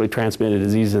sexually transmitted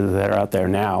diseases that are out there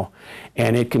now,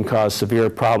 and it can cause severe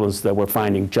problems that we're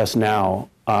finding just now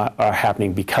are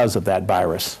happening because of that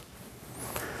virus.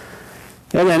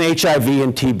 And then HIV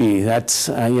and TB. That's,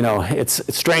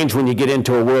 it's strange when you get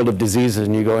into a world of diseases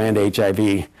and you go into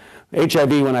HIV.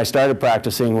 HIV, when I started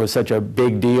practicing, was such a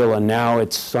big deal, and now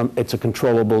it's a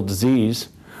controllable disease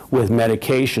with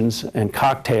medications and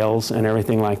cocktails and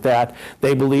everything like that.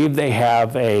 They believe they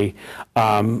have a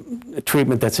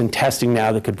treatment that's in testing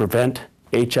now that could prevent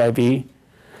HIV.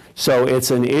 So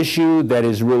it's an issue that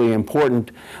is really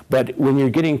important. But when you're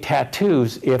getting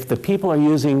tattoos, if the people are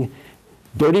using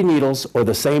dirty needles or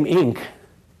the same ink,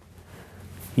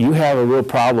 you have a real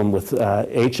problem with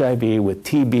HIV, with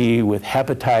TB, with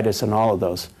hepatitis, and all of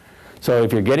those. So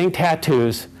if you're getting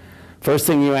tattoos, first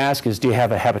thing you ask is, do you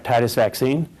have a hepatitis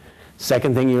vaccine?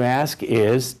 Second thing you ask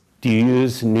is, do you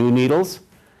use new needles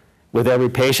with every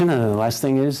patient? And the last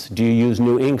thing is, do you use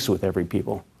new inks with every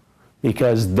people?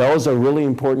 Because those are really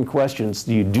important questions.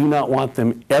 You do not want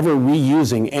them ever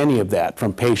reusing any of that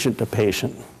from patient to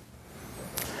patient.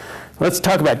 Let's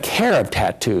talk about care of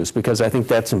tattoos, because I think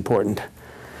that's important.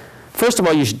 First of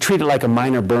all, you should treat it like a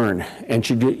minor burn, and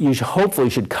you hopefully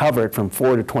should cover it from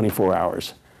 4 to 24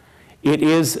 hours. It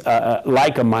is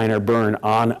like a minor burn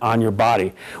on your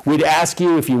body. We'd ask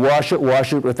you, if you wash it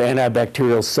with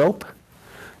antibacterial soap,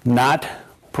 not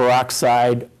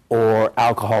peroxide or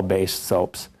alcohol-based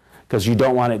soaps, because you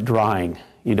don't want it drying.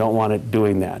 You don't want it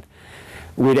doing that.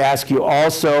 We'd ask you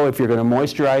also, if you're going to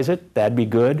moisturize it, that'd be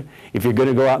good. If you're going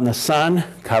to go out in the sun,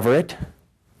 cover it.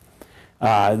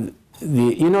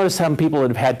 You notice some people that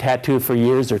have had tattoo for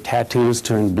years, their tattoos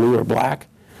turn blue or black?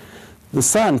 The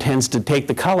sun tends to take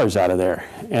the colors out of there.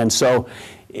 And so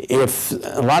if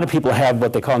a lot of people have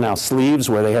what they call now sleeves,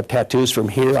 where they have tattoos from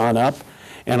here on up,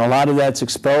 and a lot of that's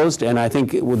exposed, and I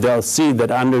think they'll see that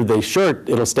under the shirt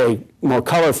it'll stay more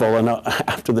colorful and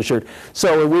after the shirt.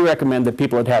 So we recommend that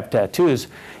people that have tattoos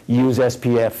use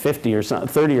SPF 50 or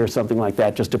 30 or something like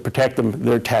that, just to protect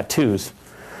their tattoos.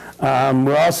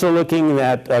 We're also looking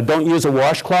at don't use a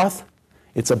washcloth.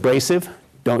 It's abrasive.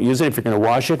 Don't use it. If you're going to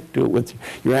wash it, do it with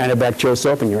your antibacterial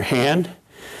soap in your hand.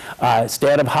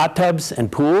 Stay out of hot tubs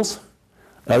and pools.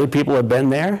 Other people have been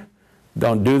there.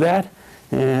 Don't do that.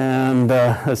 And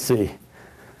let's see,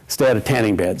 stay out of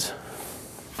tanning beds.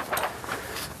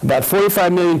 About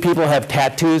 45 million people have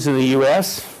tattoos in the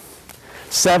US.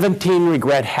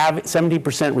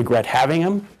 70% regret having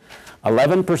them.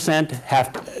 11%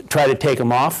 have to try to take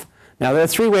them off. Now, there are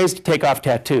 3 ways to take off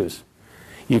tattoos.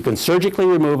 You can surgically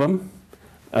remove them,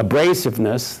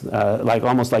 abrasiveness,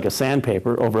 almost like a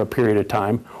sandpaper over a period of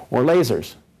time, or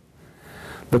lasers.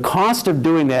 The cost of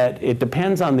doing that, it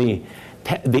depends on the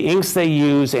inks they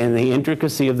use and the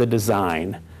intricacy of the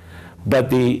design,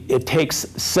 but it takes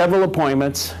several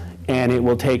appointments, and it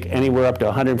will take anywhere up to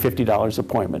 $150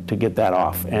 appointment to get that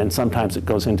off, and sometimes it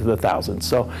goes into the thousands.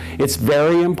 So it's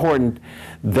very important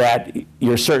that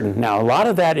you're certain. Now, a lot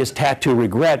of that is tattoo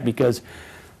regret, because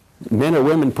men or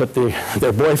women put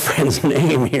their boyfriend's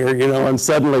name here, you know, and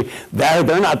suddenly they're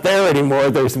not there anymore,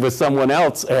 they're with someone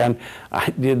else, and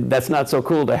that's not so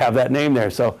cool to have that name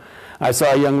there. So I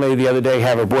saw a young lady the other day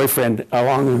have her boyfriend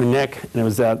along her neck, and it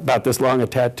was about this long a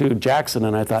tattoo, Jackson,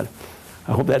 and I thought,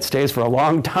 I hope that stays for a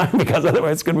long time, because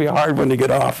otherwise it's going to be a hard one to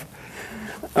get off.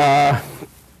 I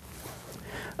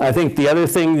think the other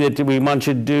thing that we want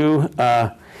you to do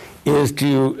is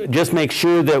to just make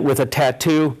sure that with a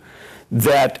tattoo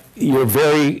that you're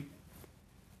very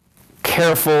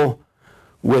careful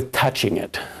with touching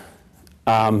it.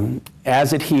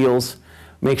 As it heals,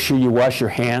 make sure you wash your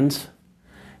hands.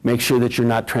 Make sure that you're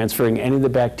not transferring any of the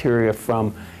bacteria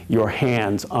from your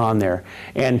hands on there.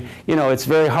 And you know, it's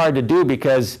very hard to do,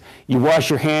 because you wash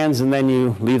your hands and then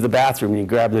you leave the bathroom and you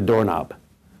grab the doorknob,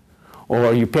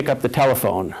 or you pick up the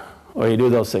telephone, or you do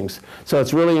those things. So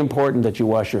it's really important that you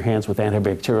wash your hands with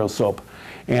antibacterial soap.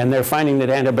 And they're finding that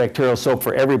antibacterial soap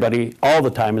for everybody all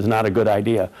the time is not a good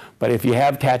idea. But if you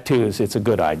have tattoos, it's a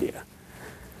good idea.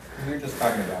 You're just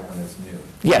talking about when it's new.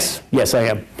 Yes, yes, I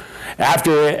am.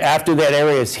 After that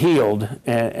area is healed,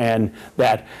 and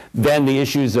that, then the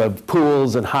issues of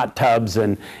pools and hot tubs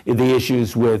and the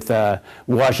issues with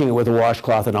washing it with a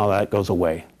washcloth and all that goes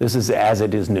away. This is as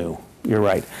it is new. You're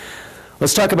right.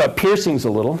 Let's talk about piercings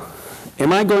a little.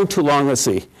 Am I going too long? Let's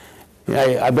see.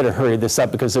 I better hurry this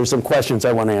up, because there's some questions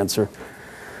I want to answer.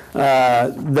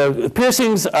 The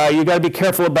piercings you got to be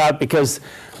careful about, because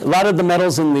a lot of the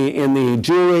metals in the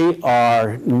jewelry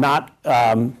are not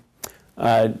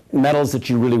metals that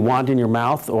you really want in your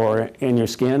mouth or in your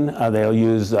skin. They'll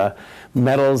use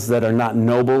metals that are not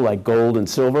noble, like gold and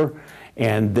silver.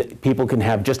 And people can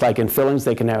have, just like in fillings,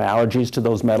 they can have allergies to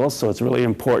those metals. So it's really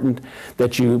important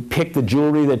that you pick the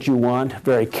jewelry that you want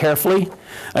very carefully.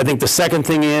 I think the second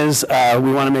thing is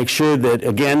we want to make sure that,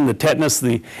 again, the tetanus,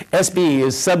 the SBE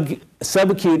is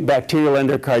subacute bacterial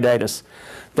endocarditis.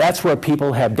 That's where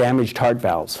people have damaged heart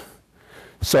valves.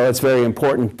 So it's very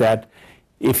important that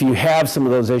if you have some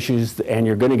of those issues and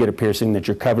you're going to get a piercing, that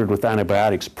you're covered with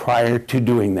antibiotics prior to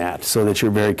doing that, so that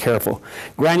you're very careful.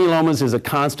 Granulomas is a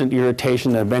constant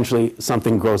irritation that eventually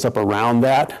something grows up around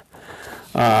that.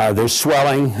 There's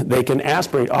swelling. They can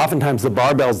aspirate. Oftentimes the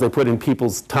barbells they put in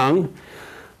people's tongue,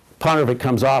 part of it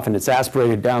comes off and it's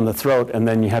aspirated down the throat, and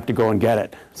then you have to go and get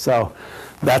it. So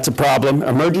That's a problem.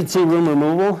 Emergency room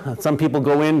removal. Some people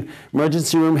go in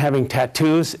emergency room having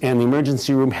tattoos, and the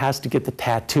emergency room has to get the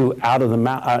tattoo out of the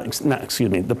mouth,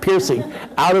 the piercing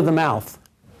out of the mouth.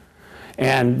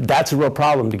 And that's a real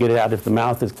problem to get it out if the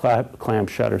mouth is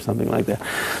clamped shut or something like that.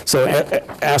 So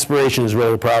aspiration is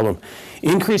really a problem.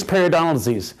 Increased periodontal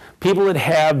disease. People that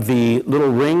have the little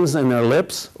rings in their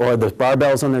lips or the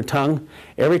barbells on their tongue,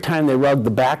 every time they rub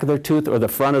the back of their tooth or the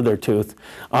front of their tooth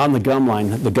on the gum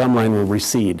line will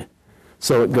recede.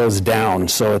 So it goes down.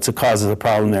 So it's a cause of the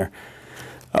problem there.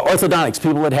 Orthodontics,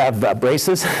 people that have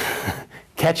braces,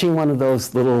 catching one of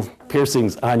those little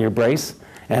piercings on your brace,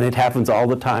 and it happens all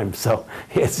the time. So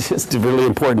it's just really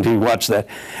important to watch that.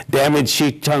 Damaged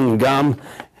sheet tongue gum,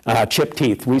 chipped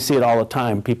teeth. We see it all the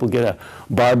time. People get a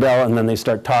barbell and then they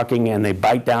start talking and they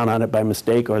bite down on it by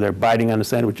mistake, or they're biting on a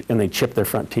sandwich and they chip their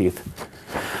front teeth.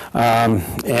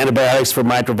 Antibiotics for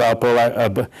mitral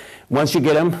valve. Once you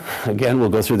get them, again, we'll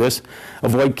go through this.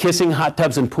 Avoid kissing hot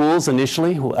tubs and pools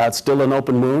initially. It's still an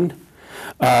open wound.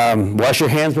 Wash your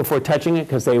hands before touching it,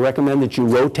 because they recommend that you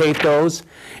rotate those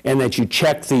and that you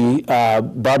check the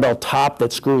barbell top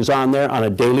that screws on there on a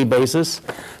daily basis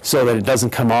so that it doesn't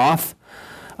come off.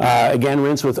 Again,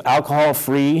 rinse with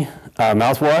alcohol-free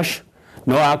mouthwash.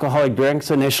 No alcoholic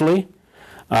drinks initially.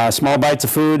 Small bites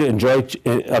of food.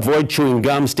 Avoid chewing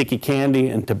gum, sticky candy,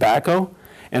 and tobacco.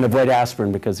 And avoid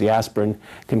aspirin, because the aspirin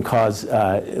can cause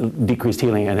decreased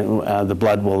healing, and the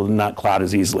blood will not clot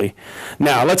as easily.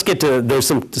 Now, let's get to, there's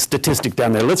some statistic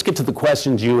down there. Let's get to the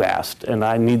questions you asked, and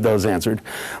I need those answered.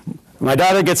 My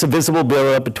daughter gets a visible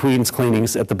buildup between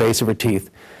cleanings at the base of her teeth.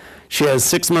 She has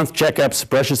 6-month checkups,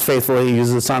 brushes faithfully,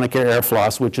 uses a Sonicare air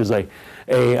floss, which is like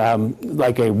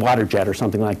a water jet or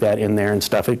something like that in there and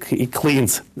stuff. It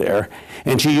cleans there.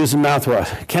 And she uses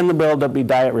mouthwash. Can the buildup be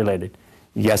diet related?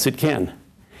 Yes, it can.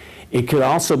 It could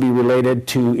also be related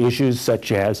to issues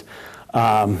such as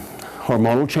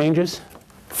hormonal changes,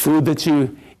 food that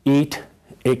you eat.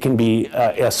 It can be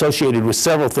associated with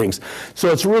several things. So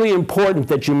it's really important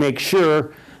that you make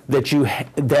sure that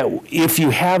if you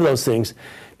have those things,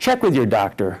 check with your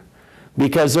doctor,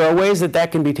 because there are ways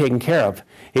that can be taken care of.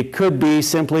 It could be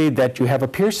simply that you have a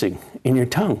piercing in your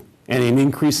tongue, and it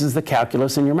increases the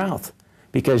calculus in your mouth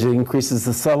because it increases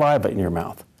the saliva in your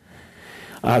mouth.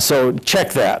 So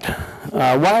check that.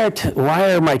 Why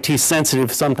are my teeth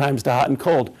sensitive sometimes to hot and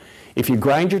cold? If you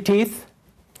grind your teeth,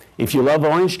 if you love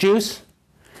orange juice,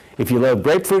 if you love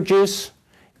grapefruit juice,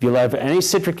 if you love any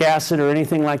citric acid or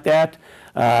anything like that,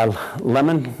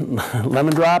 lemon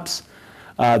drops,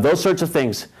 those sorts of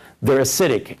things, they're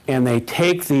acidic, and they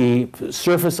take the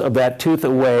surface of that tooth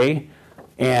away,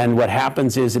 and what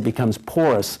happens is it becomes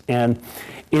porous. And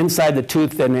inside the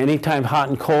tooth, then anytime hot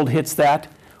and cold hits that,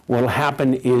 what will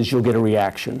happen is you'll get a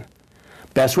reaction.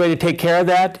 Best way to take care of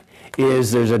that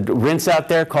is there's a rinse out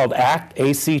there called ACT,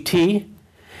 A-C-T.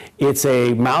 It's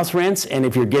a mouth rinse, and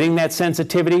if you're getting that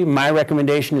sensitivity, my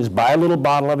recommendation is buy a little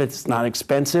bottle of it. It's not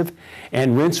expensive,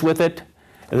 and rinse with it.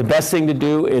 And the best thing to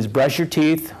do is brush your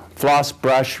teeth, floss,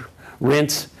 brush,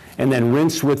 rinse, and then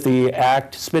rinse with the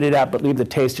ACT, spit it out, but leave the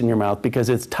taste in your mouth, because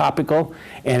it's topical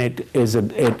and it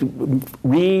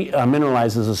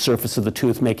re-mineralizes the surface of the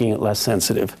tooth, making it less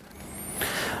sensitive.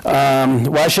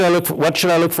 What should I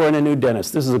look for in a new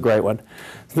dentist? This is a great one.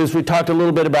 We talked a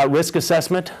little bit about risk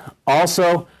assessment.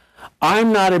 Also,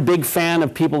 I'm not a big fan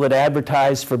of people that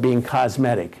advertise for being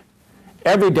cosmetic.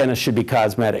 Every dentist should be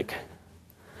cosmetic.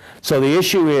 So the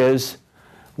issue is,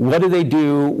 what do they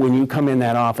do when you come in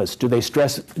that office? Do they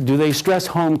stress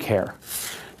home care?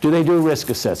 Do they do risk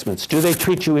assessments? Do they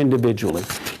treat you individually?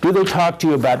 Do they talk to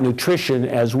you about nutrition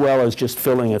as well as just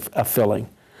filling a filling?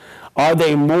 Are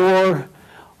they more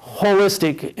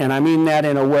holistic, and I mean that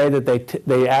in a way that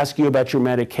they ask you about your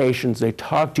medications, they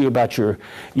talk to you about your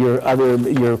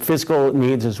physical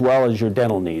needs as well as your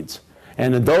dental needs.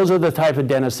 And those are the type of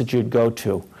dentists that you'd go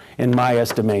to, in my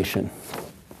estimation.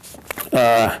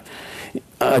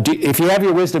 If you have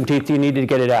your wisdom teeth, you need to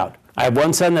get it out. I have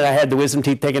one son that I had the wisdom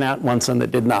teeth taken out, one son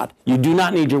that did not. You do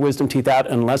not need your wisdom teeth out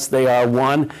unless they are,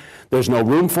 one, there's no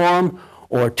room for them,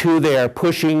 or two, they are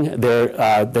pushing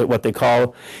what they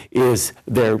call is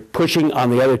they're pushing on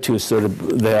the other tooth, so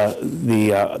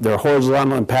they're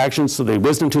horizontal impactions, so the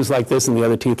wisdom tooth's like this and the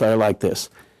other teeth are like this.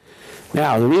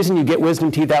 Now, the reason you get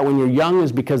wisdom teeth out when you're young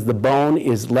is because the bone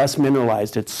is less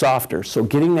mineralized, it's softer, so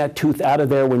getting that tooth out of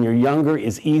there when you're younger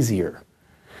is easier.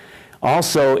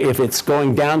 Also, if it's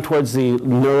going down towards the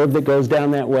nerve that goes down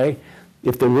that way,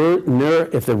 if the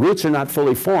roots are not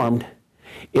fully formed,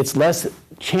 it's less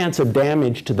chance of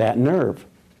damage to that nerve.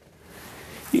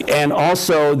 And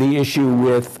also the issue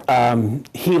with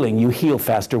healing. You heal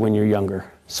faster when you're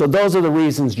younger. So those are the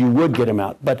reasons you would get him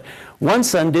out. But one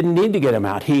son didn't need to get him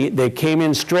out. They came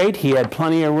in straight. He had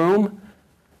plenty of room.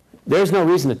 There's no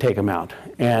reason to take him out.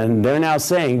 And they're now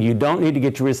saying you don't need to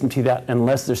get your wisdom teeth out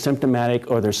unless they're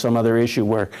symptomatic or there's some other issue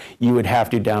where you would have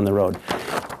to down the road.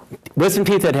 Wisdom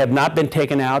teeth that have not been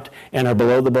taken out and are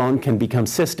below the bone can become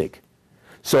cystic.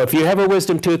 So if you have a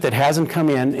wisdom tooth that hasn't come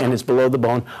in and is below the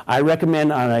bone, I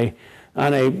recommend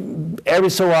every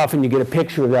so often you get a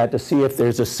picture of that to see if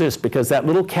there's a cyst, because that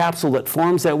little capsule that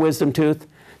forms that wisdom tooth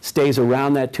stays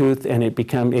around that tooth, and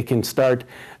it can start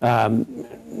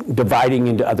dividing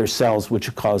into other cells,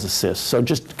 which cause a cyst. So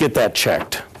just get that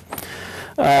checked.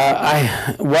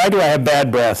 Why do I have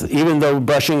bad breath? Even though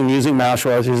brushing and using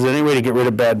mouthwash, is there any way to get rid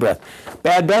of bad breath?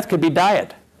 Bad breath could be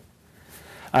diet.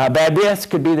 Bad breath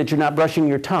could be that you're not brushing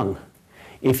your tongue.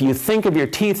 If you think of your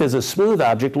teeth as a smooth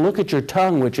object, look at your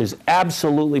tongue, which is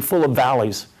absolutely full of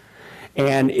valleys.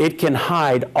 And it can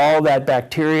hide all that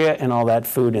bacteria and all that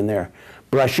food in there.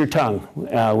 Brush your tongue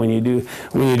when you do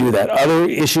that. Other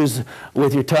issues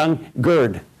with your tongue,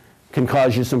 GERD can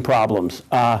cause you some problems.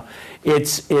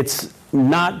 It's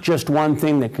not just one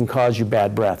thing that can cause you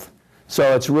bad breath.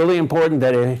 So it's really important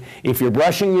that if you're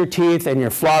brushing your teeth and you're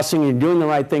flossing, you're doing the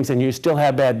right things, and you still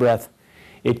have bad breath,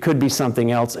 it could be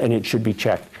something else, and it should be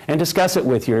checked. And discuss it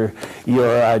with your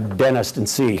dentist and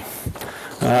see.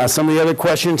 Some of the other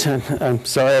questions, I'm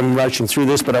sorry I'm rushing through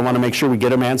this, but I want to make sure we get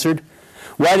them answered.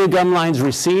 Why do gum lines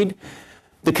recede?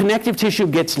 The connective tissue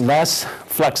gets less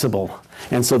flexible,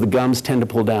 and so the gums tend to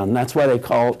pull down. And that's why they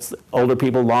call older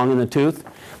people long in the tooth,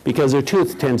 because their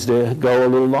tooth tends to go a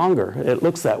little longer. It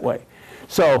looks that way.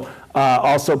 So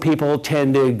also people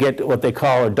tend to get what they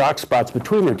call dark spots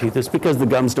between their teeth. It's because the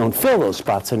gums don't fill those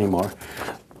spots anymore.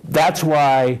 That's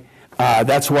why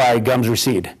gums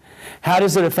recede. How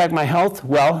does it affect my health?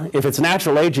 Well, if it's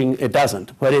natural aging, it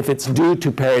doesn't. But if it's due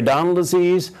to periodontal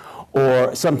disease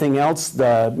or something else,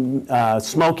 the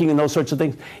smoking and those sorts of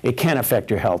things, it can affect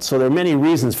your health. So there are many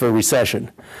reasons for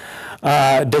recession.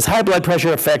 Does high blood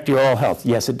pressure affect your oral health?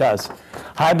 Yes, it does.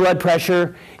 High blood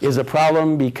pressure is a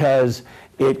problem because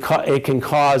it can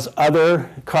cause other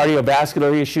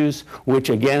cardiovascular issues, which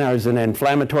again is an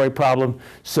inflammatory problem.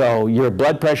 So your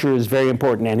blood pressure is very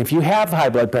important. And if you have high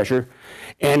blood pressure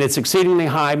and it's exceedingly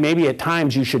high, maybe at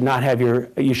times you should not have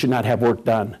work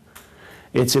done.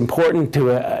 It's important to,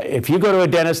 if you go to a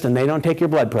dentist and they don't take your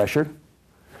blood pressure,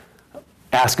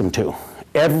 ask them to.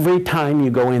 Every time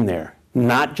you go in there,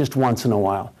 not just once in a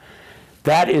while.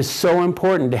 That is so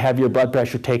important to have your blood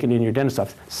pressure taken in your dentist's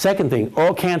office. Second thing,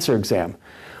 oral cancer exam.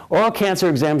 Oral cancer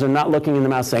exams are not looking in the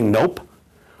mouth saying, nope.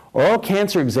 Oral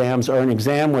cancer exams are an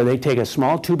exam where they take a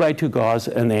small 2x2 gauze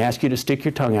and they ask you to stick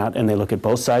your tongue out, and they look at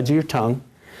both sides of your tongue.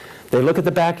 They look at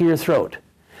the back of your throat.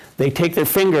 They take their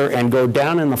finger and go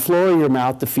down in the floor of your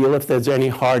mouth to feel if there's any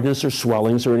hardness or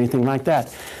swellings or anything like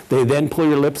that. They then pull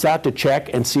your lips out to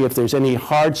check and see if there's any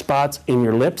hard spots in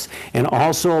your lips, and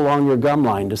also along your gum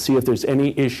line to see if there's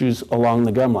any issues along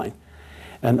the gum line.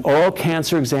 An oral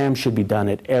cancer exam should be done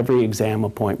at every exam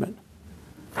appointment.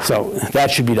 So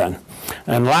that should be done.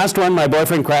 And last one, my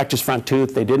boyfriend cracked his front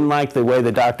tooth. They didn't like the way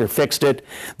the doctor fixed it.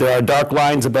 There are dark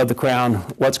lines above the crown.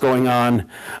 What's going on?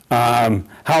 How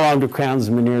long do crowns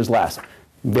and veneers last?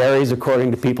 Varies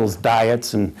according to people's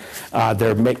diets and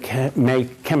their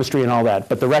chemistry and all that.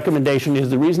 But the recommendation is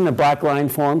the reason the black line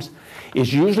forms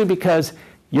is usually because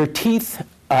your teeth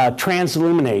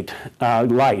transilluminate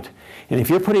light. And if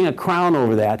you're putting a crown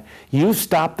over that, you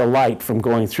stop the light from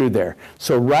going through there.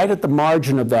 So right at the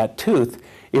margin of that tooth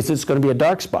it's going to be a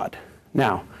dark spot.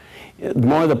 Now,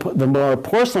 the more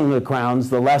porcelain the crowns,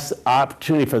 the less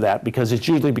opportunity for that, because it's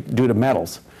usually due to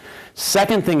metals.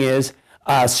 Second thing is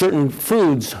certain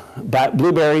foods,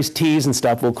 blueberries, teas and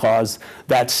stuff will cause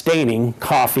that staining,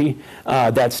 coffee,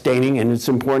 that staining, and it's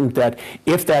important that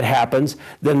if that happens,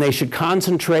 then they should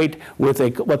concentrate with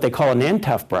what they call an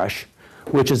end-tuft brush,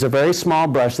 which is a very small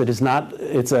brush that is not,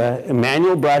 it's a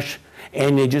manual brush,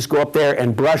 and you just go up there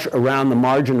and brush around the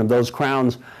margin of those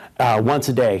crowns once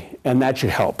a day, and that should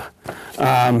help.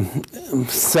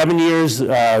 7 years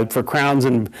for crowns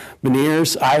and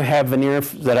veneers. I have veneer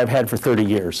that I've had for 30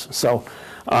 years, so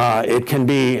it can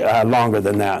be longer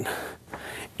than that.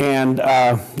 And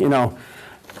you know,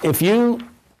 if you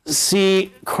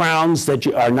see crowns that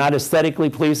are not aesthetically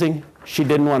pleasing, she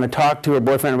didn't want to talk to her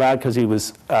boyfriend about it because he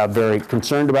was very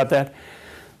concerned about that.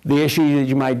 The issue that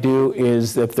you might do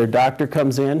is if their doctor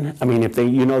comes in, I mean, if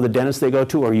you know the dentist they go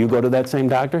to, or you go to that same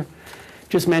doctor,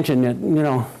 just mention that, you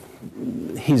know,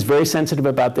 he's very sensitive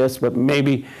about this, but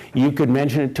maybe you could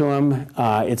mention it to him.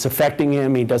 It's affecting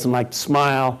him. He doesn't like to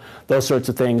smile, those sorts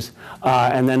of things.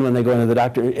 And then when they go into the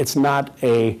doctor, it's not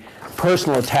a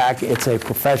personal attack, it's a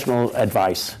professional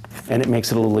advice, and it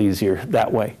makes it a little easier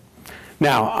that way.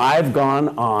 Now, I've gone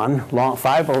on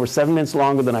 5 over 7 minutes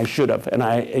longer than I should have,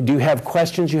 and do you have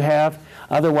questions you have?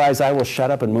 Otherwise, I will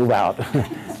shut up and move out.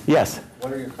 Yes?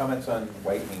 What are your comments on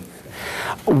whitening?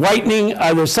 Whitening,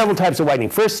 there's several types of whitening.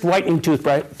 First, whitening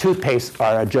toothpaste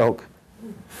are a joke.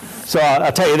 So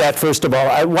I'll tell you that first of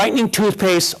all. Whitening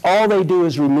toothpaste, all they do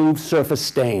is remove surface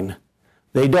stain.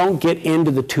 They don't get into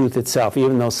the tooth itself,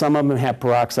 even though some of them have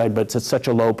peroxide, but it's at such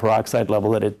a low peroxide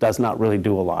level that it does not really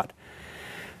do a lot.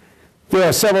 There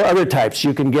are several other types.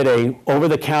 You can get a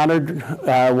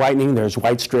over-the-counter whitening. There's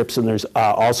white strips, and there's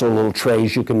also little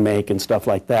trays you can make and stuff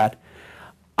like that.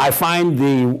 I find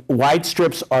the white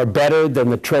strips are better than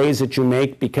the trays that you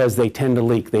make because they tend to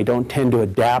leak. They don't tend to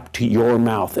adapt to your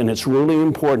mouth, and it's really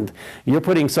important. You're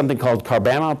putting something called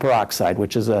carbonyl peroxide,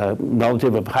 which is a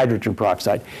relative of hydrogen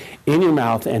peroxide, in your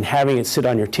mouth and having it sit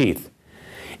on your teeth.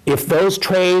 If those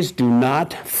trays do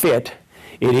not fit,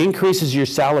 it increases your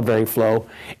salivary flow,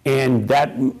 and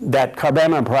that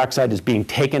carbonyl peroxide is being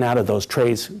taken out of those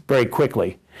trays very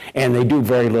quickly, and they do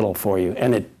very little for you,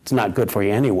 and it's not good for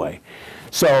you anyway.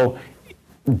 So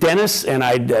dentists, and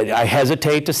I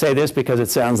hesitate to say this because it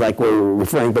sounds like we're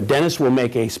referring, but dentists will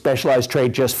make a specialized tray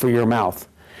just for your mouth.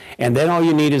 And then all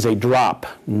you need is a drop,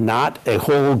 not a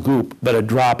whole goop, but a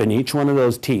drop in each one of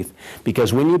those teeth.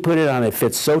 Because when you put it on, it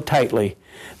fits so tightly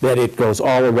that it goes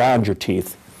all around your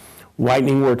teeth.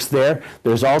 Whitening works there.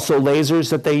 There's also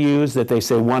lasers that they use that they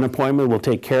say one appointment will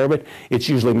take care of it. It's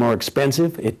usually more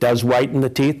expensive. It does whiten the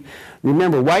teeth.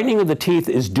 Remember, whitening of the teeth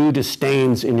is due to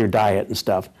stains in your diet and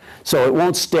stuff. So it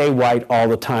won't stay white all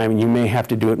the time, and you may have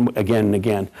to do it again and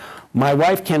again. My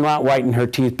wife cannot whiten her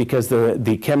teeth because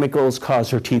the chemicals cause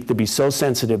her teeth to be so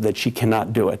sensitive that she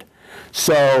cannot do it.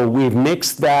 So we've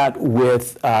mixed that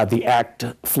with the ACT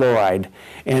fluoride,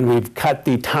 and we've cut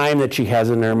the time that she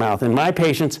has in her mouth. In my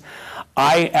patients,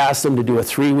 I ask them to do a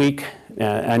 3-week,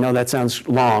 I know that sounds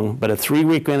long, but a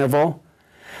 3-week interval.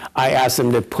 I ask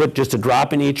them to put just a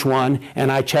drop in each one, and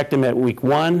I check them at week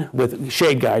 1 with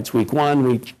shade guides, week 1,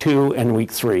 week 2, and week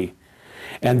 3.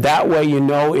 And that way you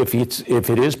know if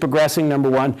it is progressing, number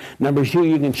 1. Number 2,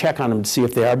 you can check on them to see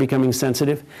if they are becoming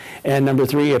sensitive. And number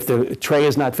 3, if the tray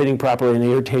is not fitting properly and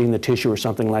irritating the tissue or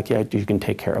something like that, you can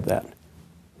take care of that.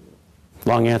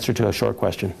 Long answer to a short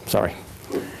question. Sorry.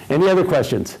 Any other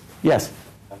questions? Yes?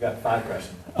 I've got 5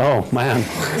 questions. Oh, man.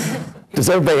 Does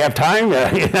everybody have time?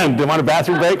 Do you want a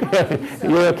bathroom break?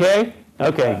 You okay?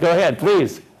 Okay, go ahead,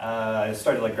 please. I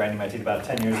started grinding my teeth about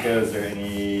 10 years ago. Is there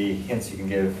any hints you can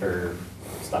give for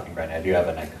stopping grinding? I do have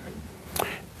a night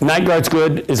guard. Night guard's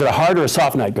good. Is it a hard or a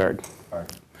soft night guard?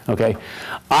 Hard. Okay.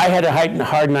 I had a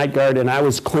hard night guard, and I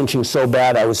was clenching so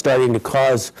bad I was starting to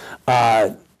cause,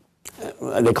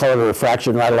 they call it a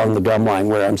refraction right along the gum line,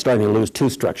 where I'm starting to lose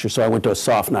tooth structure, so I went to a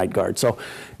soft night guard. So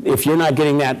if you're not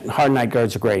getting that, hard night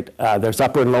guards are great. There's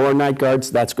upper and lower night guards.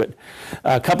 That's good.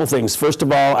 A couple things. First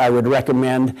of all, I would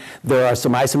recommend there are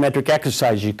some isometric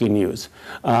exercises you can use.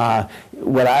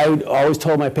 What I always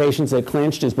told my patients that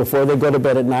clinched is before they go to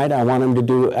bed at night, I want them to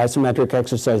do isometric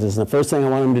exercises. And the first thing I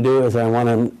want them to do is I want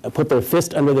them to put their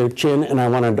fist under their chin, and I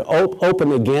want them to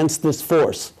open against this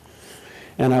force.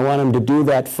 And I want them to do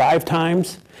that 5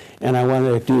 times, and I want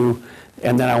them to do,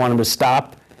 and then I want them to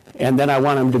stop, and then I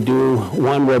want them to do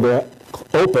one where they're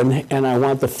open, and I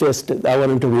want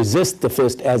them to resist the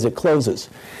fist as it closes.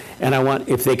 And I want,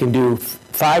 if they can do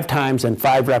 5 times and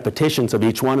 5 repetitions of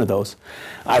each one of those,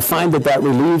 I find that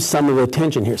relieves some of the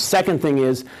tension here. Second thing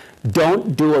is,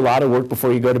 don't do a lot of work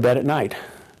before you go to bed at night.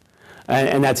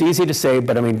 And that's easy to say,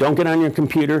 but I mean, don't get on your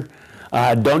computer,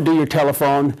 don't do your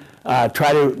telephone.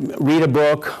 Try to read a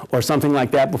book or something like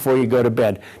that before you go to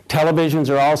bed. Televisions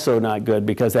are also not good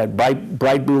because that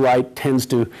bright blue light tends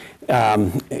to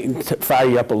fire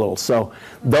you up a little. So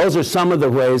those are some of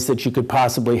the ways that you could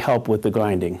possibly help with the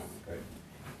grinding. Great.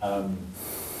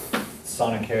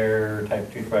 Sonicare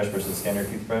type toothbrush versus standard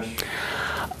toothbrush?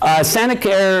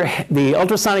 Sonicare, the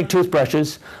ultrasonic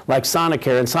toothbrushes, like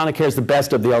Sonicare, and Sonicare is the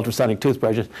best of the ultrasonic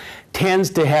toothbrushes, tends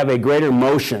to have a greater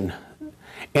motion,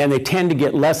 and they tend to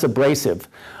get less abrasive.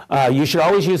 You should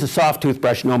always use a soft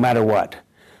toothbrush no matter what.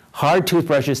 Hard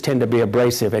toothbrushes tend to be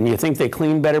abrasive, and you think they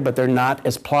clean better, but they're not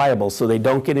as pliable, so they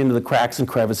don't get into the cracks and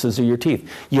crevices of your teeth.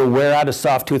 You'll wear out a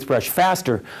soft toothbrush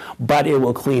faster, but it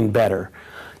will clean better.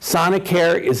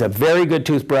 Sonicare is a very good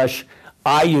toothbrush.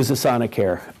 I use a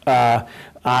Sonicare.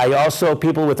 I also,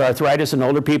 people with arthritis and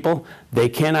older people, they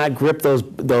cannot grip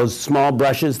those small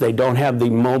brushes. They don't have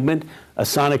the movement. A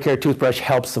Sonicare toothbrush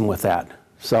helps them with that.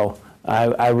 So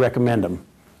I recommend them.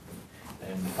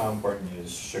 And how important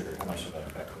is sugar? How much of an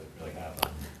effect does it really have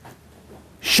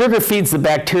Sugar feeds the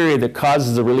bacteria that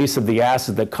causes the release of the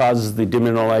acid that causes the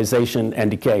demineralization and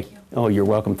decay. Oh, you're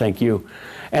welcome, thank you.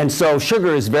 And so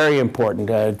sugar is very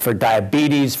important for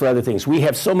diabetes, for other things. We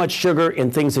have so much sugar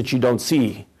in things that you don't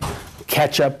see.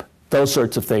 Ketchup, those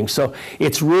sorts of things. So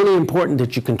it's really important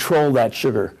that you control that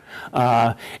sugar.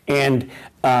 If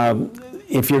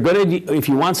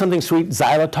you want something sweet,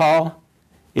 xylitol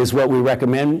is what we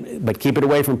recommend, but keep it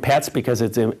away from pets because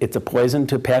it's a poison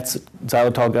to pets,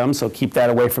 xylitol gum, so keep that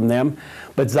away from them.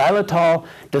 But xylitol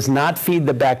does not feed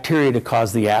the bacteria to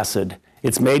cause the acid.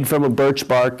 It's made from a birch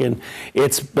bark, and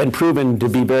it's been proven to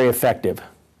be very effective.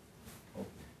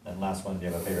 And last one, do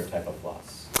you have a favorite type of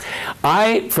floss?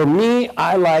 For me,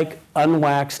 I like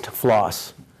unwaxed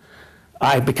floss.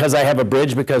 Because I have a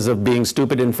bridge because of being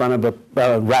stupid in front of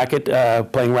a racket,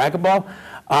 playing racquetball,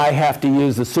 I have to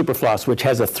use the super floss, which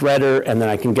has a threader, and then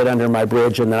I can get under my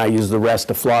bridge, and then I use the rest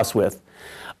to floss with.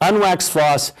 Unwaxed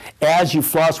floss, as you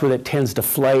floss with it, tends to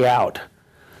flay out,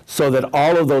 so that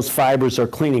all of those fibers are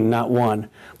cleaning, not one.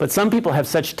 But some people have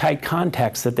such tight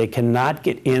contacts that they cannot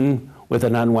get in with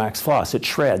an unwaxed floss. It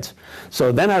shreds.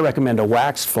 So then I recommend a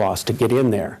waxed floss to get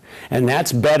in there. And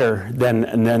that's better than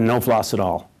no floss at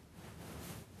all.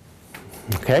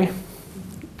 Okay?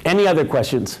 Any other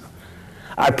questions?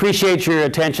 I appreciate your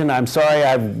attention. I'm sorry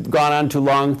I've gone on too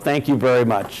long. Thank you very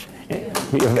much.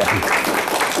 You're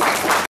welcome.